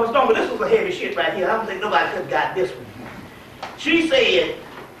knocked him off his stone, but this was a heavy shit right here. I don't think nobody could have got this one. She said,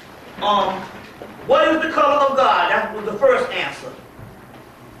 what is the color of God? That was the first answer.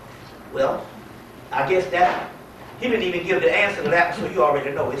 Well, I guess that, he didn't even give the answer to that, so you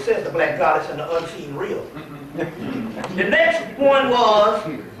already know. It says the black goddess and the unseen real. The next one was,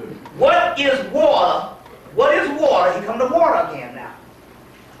 what is water? What is water? Here come the water again now.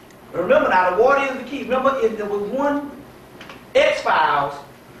 Remember now, the water is the key. Remember, if there was one X-Files,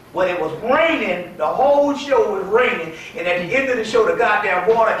 when it was raining, the whole show was raining, and at the end of the show, the goddamn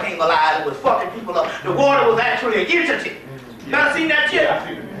water came alive and was fucking people up. The water was actually an entity. You ever seen that shit?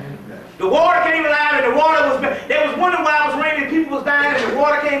 The water came alive, and the water was, they was wondering why it was raining, people was dying, and the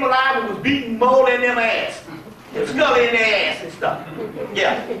water came alive and was beating mold in them ass. And scully in their ass and stuff.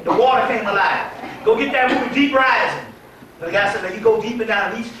 Yeah, the water came alive. Go get that movie, Deep Rising. The guy said that you go deeper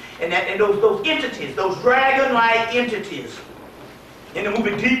down the east, and those entities, those dragon-like entities, in the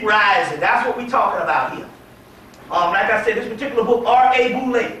movie Deep Rising, that's what we're talking about here. Like I said, this particular book, R.A.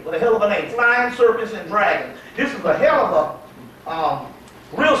 Boulay, with a hell of a name, Flying Serpents and Dragons. This is a hell of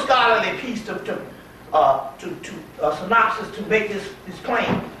a real scholarly piece to synopsis to make this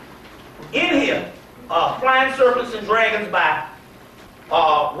claim. In here, Flying Serpents and Dragons by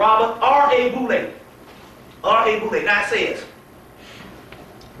Robert R.A. Boulay. R.A. Boulay. Now it says,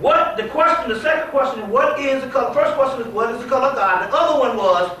 the second question is, what is the color? First question is, what is the color of God? The other one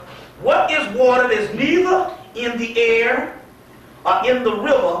was, what is water that is neither in the air, or in the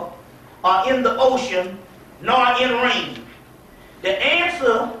river, or in the ocean, nor in rain? The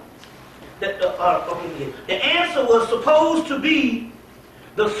answer, the answer was supposed to be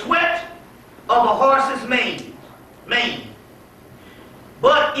the sweat of a horse's mane.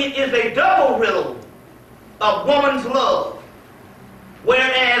 But it is a double riddle of woman's love.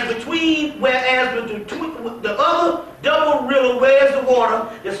 Whereas the other double riddle, where's the water,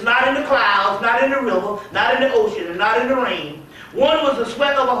 that's not in the clouds, not in the river, not in the ocean, and not in the rain. One was the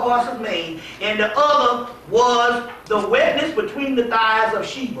sweat of a horse's mane, and the other was the wetness between the thighs of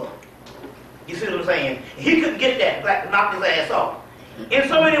Sheba. You see what I'm saying? He couldn't get that, like, knocked his ass off. In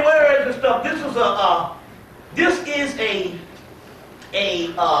so many words and stuff, this is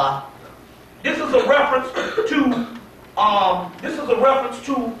a reference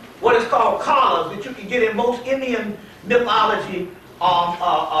to what is called collars that you can get in most Indian mythology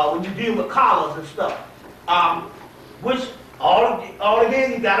when you deal with collars and stuff. Which all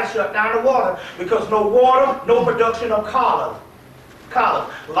again you gotta shut down the water, because no water, no production of collars. A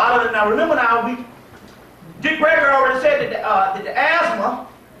lot of it now. Remember now, Dick Gregory already said that the asthma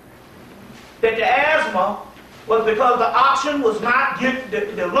was because the oxygen was not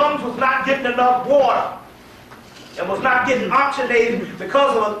getting, the lungs was not getting enough water, and was not getting oxygenated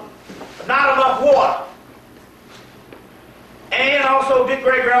because of not enough water. And also, Dick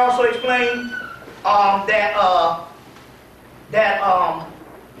Gregory also explained that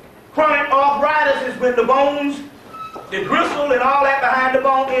chronic arthritis is when the bones, the gristle and all that behind the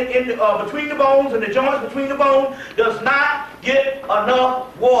bone, between the bones and the joints between the bones, does not get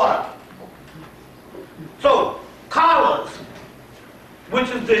enough water. So, collars, which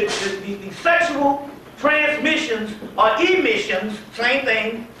is the sexual transmissions or emissions, same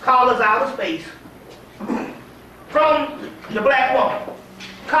thing, collars out of space, from the black woman.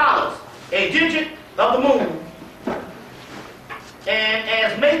 Collars, a digit of the moon, and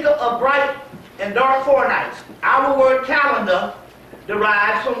as maker of bright and dark forenights. Our word calendar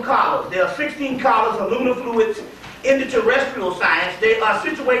derives from collars. There are 16 collars of lunar fluids in the terrestrial science. They are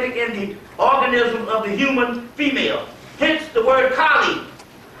situated in the organism of the human female. Hence the word Kali.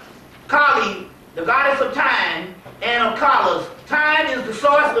 Kali, the goddess of time and of collars. Time is the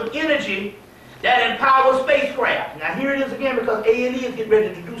source of energy that empowers spacecraft. Now here it is again, because A&E is getting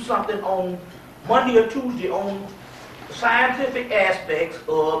ready to do something on Monday or Tuesday on the scientific aspects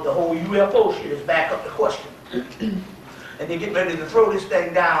of the whole UFO shit. Is back up the question. And they're getting ready to throw this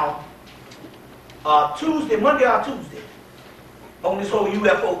thing down Monday or Tuesday, on this whole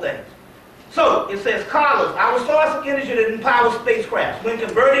UFO thing. So, it says collars, our source of energy that empowers spacecraft. When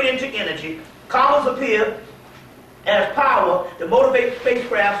converted into energy, collars appear as power to motivate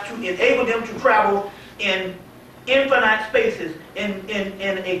spacecraft to enable them to travel in infinite spaces in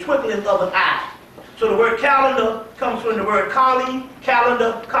a twinkling of an eye. So the word calendar comes from the word kali,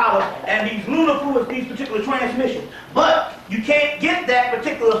 calendar, collar, and these lunar fluids, these particular transmissions. But you can't get that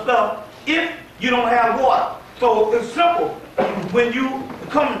particular stuff if you don't have water. So it's simple. When you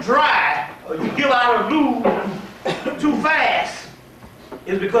become dry or you give out a lube too fast,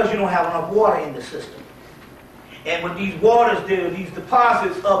 it's because you don't have enough water in the system. And with these waters, there are these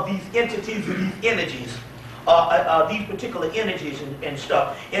deposits of these entities or these energies. These particular energies and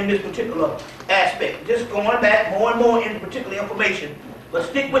stuff in this particular aspect. Just going back more and more into particular information, but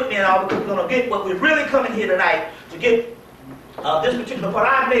stick with me now because we're going to get what we're really coming here tonight to get this particular part.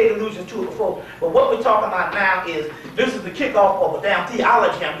 I've made allusions to it before, but what we're talking about now is this is the kickoff of a damn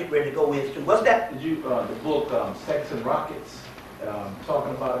theology I'm getting ready to go into. What's that? Did you, the book Sex and Rockets,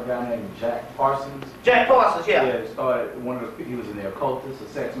 talking about a guy named Jack Parsons? Jack Parsons, yeah. Yeah, started, he was an occultist, a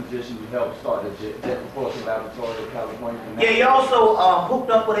sex magician who helped start the Jet Propulsion Laboratory in California. Yeah, he also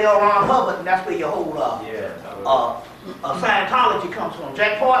hooked up with L. Ron Hubbard, and that's where your whole Scientology comes from.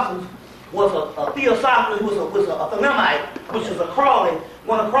 Jack Parsons was a theosophical, he was a Thelemite, which is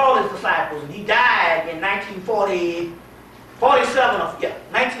one of Crowley's disciples, and he died in 1945,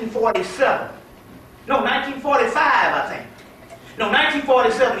 I think. No,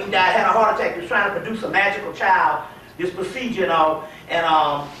 1947 he died, had a heart attack. He was trying to produce a magical child, this procedure and all. And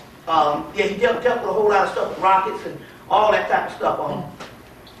yeah, he dealt with a whole lot of stuff with rockets and all that type of stuff.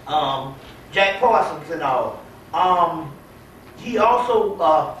 Jack Parsons and all. He also,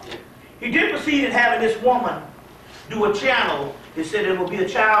 he did proceed in having this woman do a channel. They said there would be a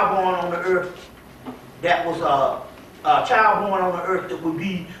child born on the earth that was a child born on the earth that would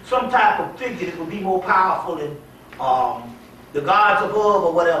be some type of figure that would be more powerful than the gods above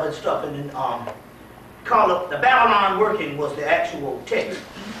or whatever and stuff. And then call it the Babylon Working was the actual text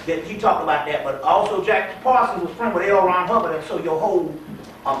that he talked about that. But also Jack Parsons was friend with L. Ron Hubbard, and so your whole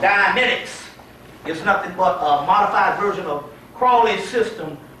Dianetics is nothing but a modified version of Crowley's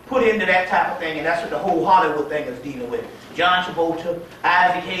system put into that type of thing, and that's what the whole Hollywood thing is dealing with. John Travolta,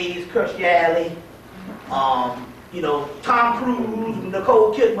 Isaac Hayes, Kirstie Alley, you know, Tom Cruise,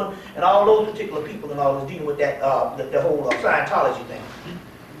 Nicole Kidman, and all those particular people and all is dealing with that, the whole Scientology thing.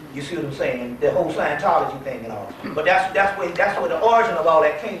 You see what I'm saying? The whole Scientology thing and all. But that's where the origin of all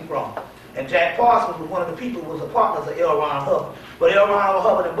that came from. And Jack Parsons was one of the people who was the partners of L. Ron Hubbard. But L. Ron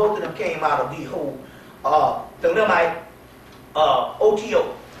Hubbard and both of them came out of the whole Thelemite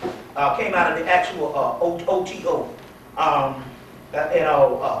OTO. Came out of the actual OTO.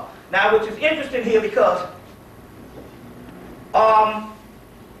 Now, which is interesting here because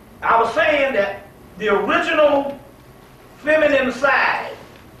I was saying that the original feminine side,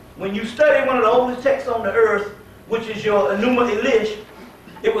 when you study one of the oldest texts on the earth, which is your Enuma Elish,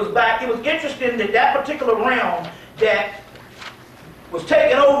 it was interesting that that particular realm that was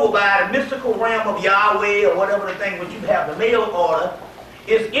taken over by the mystical realm of Yahweh or whatever the thing, which you have the male order,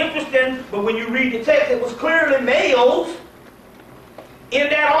 is interesting, but when you read the text, it was clearly males in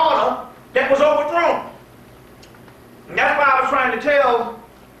that order that was overthrown. And that's why I was trying to tell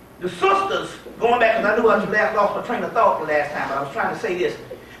the sisters, going back, because I knew I lost my train of thought the last time, but I was trying to say this.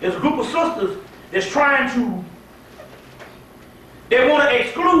 There's a group of sisters that's trying to, they want to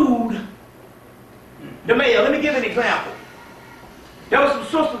exclude the male. Let me give an example. There were some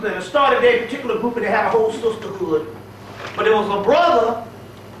sisters that started their particular group and they had a whole sisterhood. But there was a brother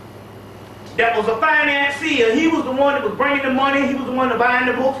that was a financier. He was the one that was bringing the money. He was the one that buying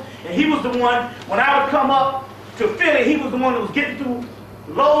the books. And he was the one, when I would come up to Philly, he was the one that was getting through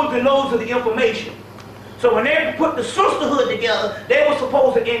loads and loads of the information. So when they put the sisterhood together, they were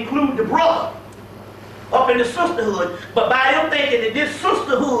supposed to include the brother up in the sisterhood. But by them thinking that this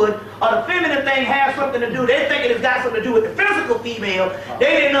sisterhood or the feminine thing has something to do, they thinking it's got something to do with the physical female.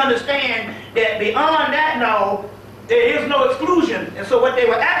 They didn't understand that beyond that, no, there is no exclusion. And so what they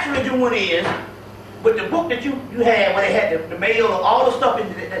were actually doing is, with the book that you had, where they had the male or all the stuff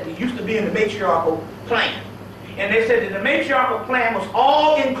that used to be in the matriarchal plan. And they said that the matriarchal plan was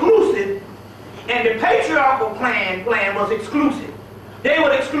all inclusive, and the patriarchal plan was exclusive. They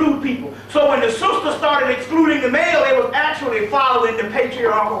would exclude people. So when the sisters started excluding the male, they was actually following the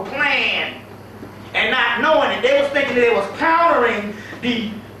patriarchal plan and not knowing it. They was thinking that they was countering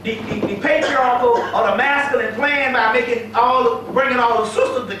the patriarchal or the masculine plan by bringing all the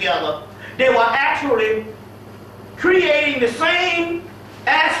sisters together. They were actually creating the same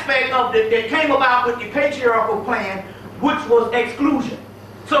aspect of that came about with the patriarchal plan, which was exclusion.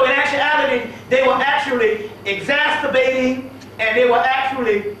 So in actuality, they were actually exacerbating and they were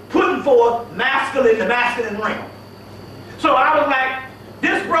actually putting forth the masculine realm. So I was like,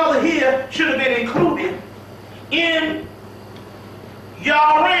 this brother here should have been included in your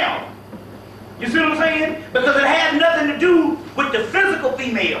realm. You see what I'm saying? Because it has nothing to do with the physical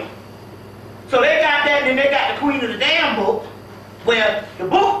female. So they got that, and then they got the queen of the damn book, where the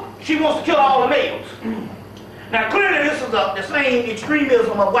book, she wants to kill all the males. Now clearly this is the same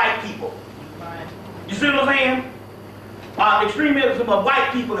extremism of white people. You see what I'm saying? Extremism of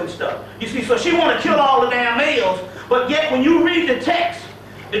white people and stuff. You see, so she want to kill all the damn males, but yet when you read the text,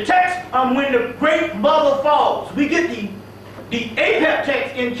 when the great mother falls, we get the ATL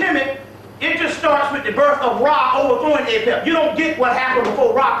text in Hemmitt. It just starts with the birth of Ra overthrowing ATL. You don't get what happened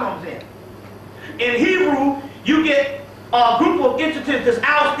before Ra comes in. In Hebrew, you get a group of entities that's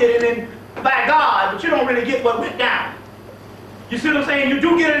ousted and then by God, but you don't really get what went down. You see what I'm saying? You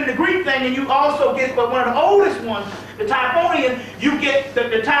do get it in the Greek thing, and you also get, but one of the oldest ones, the Typhonian, you get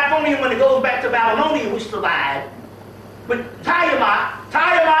the Typhonian when it goes back to Babylonia, which survived. But Tiamat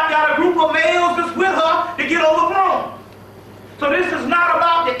got a group of males that's with her to get overthrown. So this is not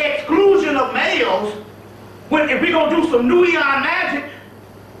about the exclusion of males. If we're going to do some New Eon magic,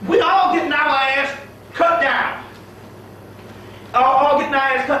 we all getting our ass cut down. All getting our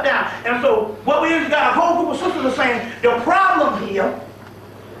ass cut down. And so what we just got a whole group of sisters are saying, the problem here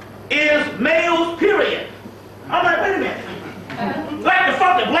is males, period. I'm like, wait a minute. Like the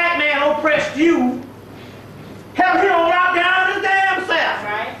fucking black man oppressed you, hell, he don't lock down his damn self.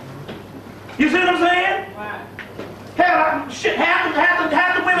 Right. You see what I'm saying? Right. Hell, shit, half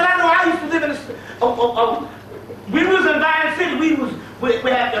the women I know, I used to live in we was in Vine City,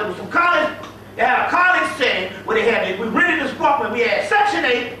 we had some college, they had a college setting where they had, we rented this apartment, we had Section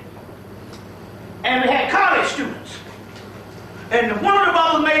 8, and we had college students. And one of the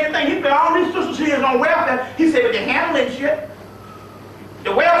brothers made the thing, he said, all these sisters here is on welfare. He said, but they're handling shit.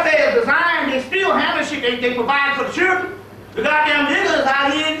 The welfare is designed, they still handle shit, they provide for the children. The goddamn niggas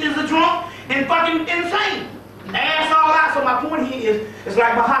out here is a drunk and fucking insane. Ass all out. So my point here is, it's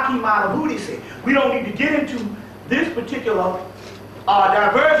like Mahaki Madhavudi said, we don't need to get into this particular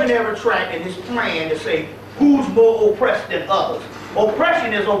diversionary track and his plan to say who's more oppressed than others.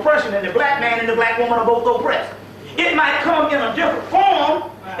 Oppression is oppression, and the black man and the black woman are both oppressed. It might come in a different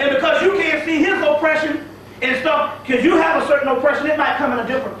form, and because you can't see his oppression and stuff, because you have a certain oppression, it might come in a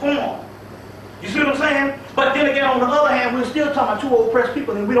different form. You see what I'm saying? But then again, on the other hand, we're still talking about two oppressed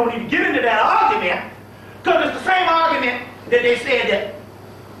people, and we don't need to get into that argument, because it's the same argument that they said that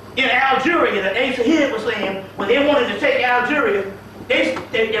in Algeria, that Asa Hidd was saying, when they wanted to take Algeria, they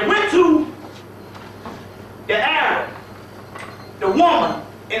went to the Arab, the woman,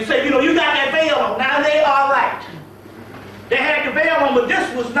 and said, you know, you got that veil on, now they are right. They had the veil on, but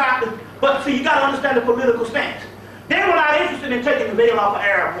this was not, but see, you got to understand the political stance. They were not interested in taking the veil off an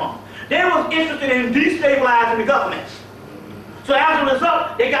Arab woman. They were interested in destabilizing the governments. So as a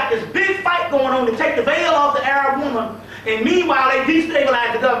result, they got this big fight going on to take the veil off the Arab woman, and meanwhile they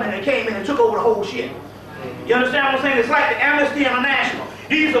destabilized the government and came in and took over the whole shit. You understand what I'm saying? It's like the Amnesty International.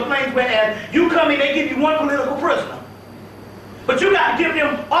 These are places where as you come in, they give you one political prisoner. But you got to give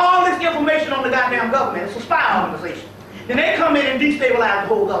them all this information on the goddamn government. It's a spy organization. Then they come in and destabilize the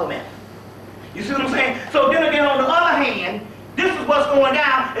whole government. You see what I'm saying? So then again, on the other hand, this is what's going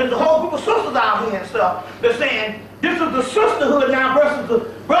down. There's a whole group of sisters out here and stuff. They're saying, this is the sisterhood now versus the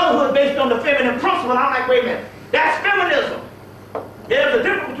brotherhood based on the feminine principle. And I'm like, wait a minute. That's feminism. There's a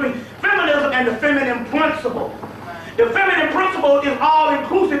difference between feminism and the feminine principle. The feminine principle is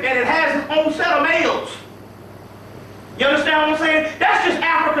all-inclusive and it has its own set of males. You understand what I'm saying? That's just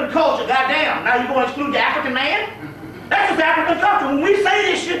African culture, goddamn. Now you going to exclude the African man? That's just African culture. When we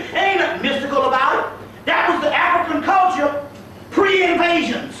say this shit, ain't nothing mystical about it. That was the African culture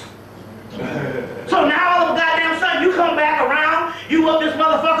pre-invasions. So now all of a goddamn sudden you come back around, you up this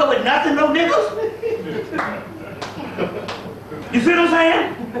motherfucker with nothing, no niggas? You see what I'm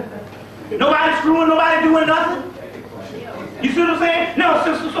saying? Nobody screwing, nobody doing nothing? You see what I'm saying? No,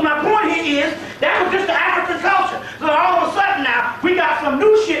 so my point here is, that was just the African culture. So all of a sudden now, we got some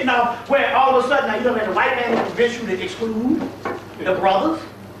new shit now, where all of a sudden now, you don't let the white man convince you to exclude the brothers.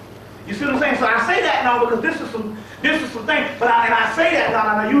 You see what I'm saying? So I say that now because this is some thing, but I say that now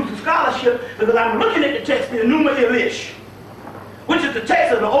and I use the scholarship because I'm looking at the text, the Numa Elish, which is the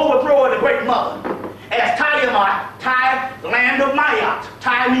text of the overthrow of the great mother, as Tiamat, land of Mayat.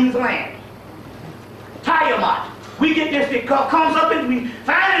 Tai means land. Tiamat. We get this, it comes up and we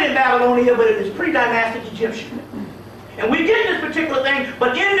find it in Babylonia, but it is pre-dynastic Egyptian. And we get this particular thing,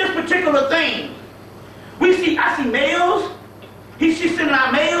 but in this particular thing, I see males, she's sending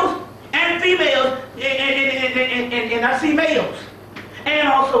out males and females, and I see males. And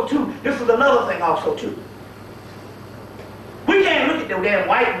also too, this is another thing also too. We can't look at the damn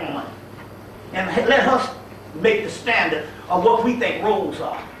white woman and let her make the standard of what we think roles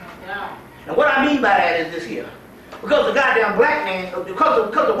are. Yeah. And what I mean by that is this here. Because the goddamn black man,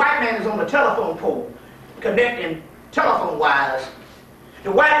 because the white man is on the telephone pole, connecting telephone wires,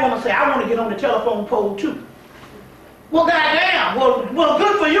 the white woman say, I want to get on the telephone pole too. Well, goddamn, well,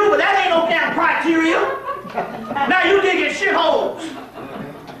 good for you, but that ain't no damn criteria. Now you digging shitholes.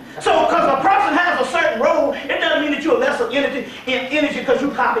 So, because a person has a certain role, it doesn't mean that you're lesser in energy because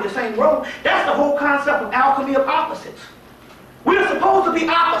you copy the same role. That's the whole concept of alchemy of opposites. We're supposed to be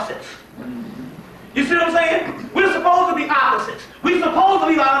opposites. You see what I'm saying? We're supposed to be opposites. We're supposed to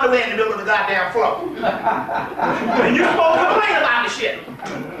leave our underwear in the middle of the goddamn floor. And you're supposed to complain about the shit.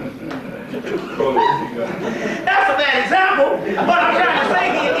 That's a bad example. What I'm trying to say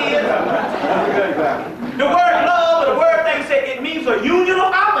here is the word love, or the word thing said it means a union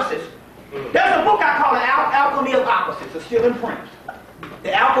of opposites. There's a book I call it Alchemy of Opposites. It's still in print.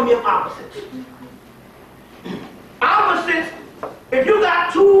 The Alchemy of Opposites. Opposites, if you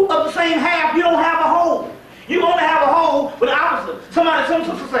got two of the same half, you don't have a whole. You only have a whole with opposites. Some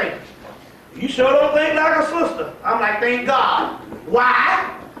sister say, you sure don't think like a sister. I'm like, thank God.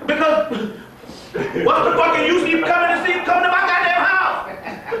 Why? Because what's the fucking use of you coming to my goddamn house?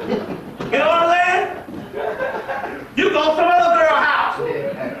 You know what I'm saying? You go to some other girl's house.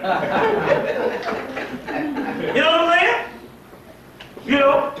 You know what I'm saying? You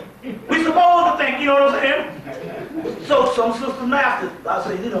know, we supposed to think, you know what I'm saying? So some sisters laughed. I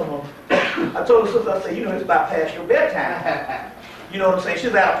said, you know, I told the sister, I said, you know, it's about past your bedtime. You know what I'm saying?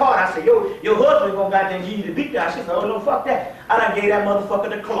 She's at a party. I said, yo, your husband gonna goddamn give you the beat down. She said, oh no, fuck that. I done gave that motherfucker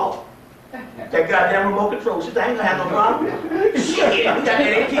the claw. That goddamn remote control. She said, I ain't gonna have no problem. Shit, we got that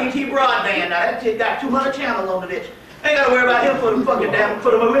AT&T broadband now. That shit got 200 channels on the bitch. Ain't gotta worry about him for the fucking damn,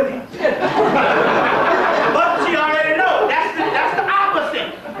 for the millennium. But she already know. That's the opposite.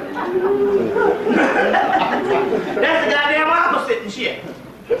 That's the goddamn opposite and shit.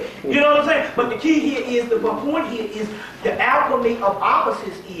 You know what I'm saying? But the key here is, the point here is, the alchemy of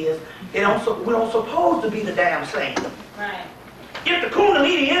opposites is, we don't supposed to be the damn same. Right. If the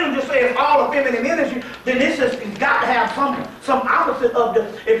Kundalini energy says all of feminine energy, then this has got to have some opposite of the,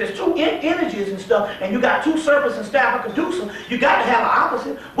 if there's two energies and stuff, and you got two serpents and staff and Caduceus, you got to have an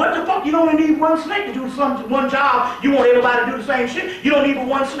opposite. What the fuck? You don't need one snake to do one job. You want everybody to do the same shit. You don't need but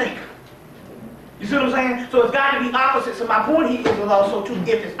one snake. You see what I'm saying? So it's got to be opposites. And my point here is also too,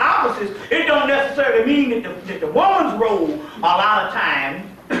 if it's opposites, it don't necessarily mean that the woman's role a lot of times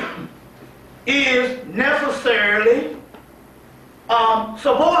is necessarily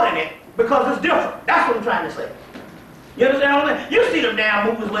subordinate, because it's different. That's what I'm trying to say. You understand what I'm saying? You see them damn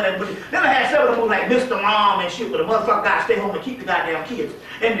movies where they had several movies like Mr. Mom and shit, where the motherfucker got to stay home and keep the goddamn kids.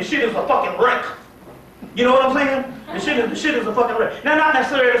 And the shit is a fucking wreck. You know what I'm saying? The shit is a fucking wreck. Now, not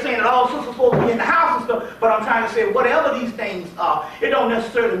necessarily saying that all sisters supposed to be in the house and stuff, but I'm trying to say whatever these things are, it don't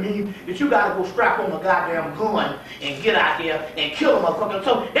necessarily mean that you gotta go strap on a goddamn gun and get out there and kill a motherfucker.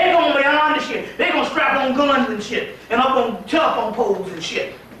 So they going beyond the shit. They gonna strap on guns and shit, and up on telephone poles and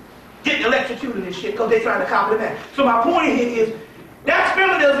shit, getting electrocuted and shit, because they trying to copy that. So my point here is, that's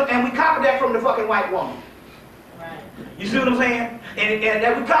feminism, and we copy that from the fucking white woman. Right. You see what I'm saying? And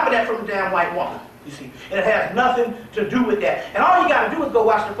that we copy that from the damn white woman. You see, and it has nothing to do with that. And all you gotta do is go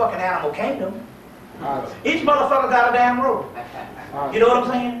watch the fucking Animal Kingdom. Each motherfucker got a damn role. You know what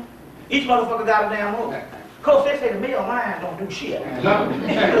I'm saying? Each motherfucker got a damn role. Of course, they say the male lion don't do shit. This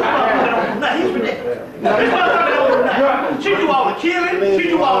motherfucker don't do nothing. He's ridiculous. This motherfucker don't do nothing. She do all the killing, she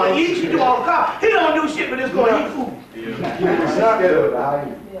do all the eat, she do all the cop. He don't do shit, but just go and eat food.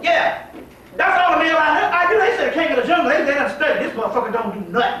 Yeah. That's all the male I do. They say the king of the jungle, they done study. This motherfucker don't do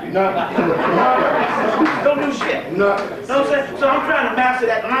nothing. Don't do shit. You know what I'm saying? So I'm trying to master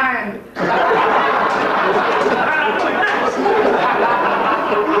that line. I'm not doing nothing.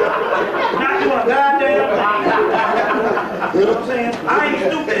 Not doing a goddamn thing. You know what I'm saying? I ain't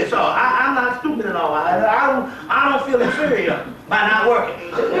stupid at all. I'm not stupid at all. I don't feel inferior by not working.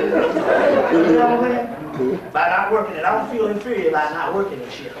 You know what I'm saying? By not working it. I don't feel inferior by not working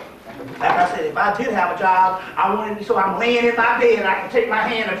this shit. Like I said, if I did have a job, I wanted to, so I'm laying in my bed, I can take my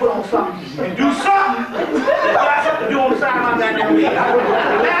hand and put on something and do something that got something to do on the side of my goddamn bed. I would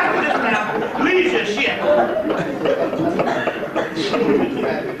master this now, leisure shit.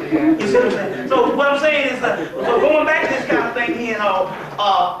 You see what I'm saying? So what I'm saying is, so going back to this kind of thing here,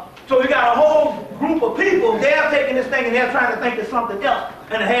 so we got a whole group of people, they're taking this thing and they're trying to think of something else,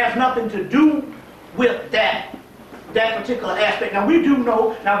 and it has nothing to do with that particular aspect. Now we do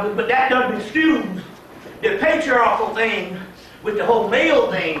know, but that doesn't excuse the patriarchal thing with the whole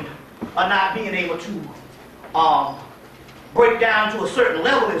male thing of not being able to break down to a certain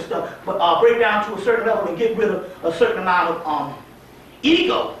level and stuff, but break down to a certain level and get rid of a certain amount of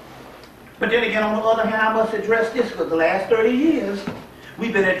ego. But then again, on the other hand, I must address this because the last 30 years,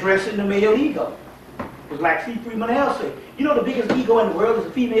 we've been addressing the male ego. It was like C. Freeman L. said, you know the biggest ego in the world is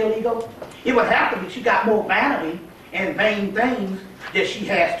the female ego? It would have to be, she got more vanity and vain things that she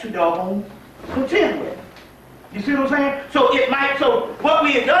has to doggone contend with. You see what I'm saying? So what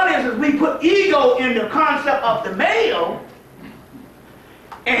we have done is we put ego in the concept of the male,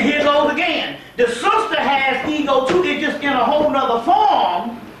 and here goes again. The sister has ego too, it's just in a whole nother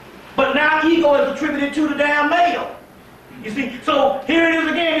form, but now ego is attributed to the damn male. You see, so here it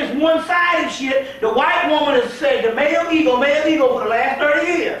is again, this one-sided shit. The white woman has said the male ego for the last 30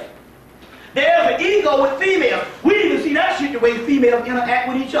 years. There's an ego with females. We didn't even see that shit the way females interact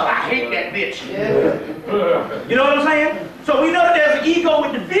with each other. I hate that bitch. Yeah. You know what I'm saying? So we know that there's an ego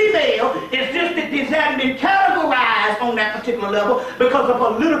with the female. It's just that this hasn't been categorized on that particular level because of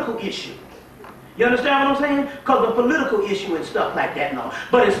a political issue. You understand what I'm saying? Because of political issue and stuff like that, no.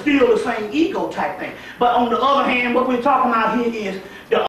 But it's still the same ego type thing. But on the other hand, what we're talking about here is the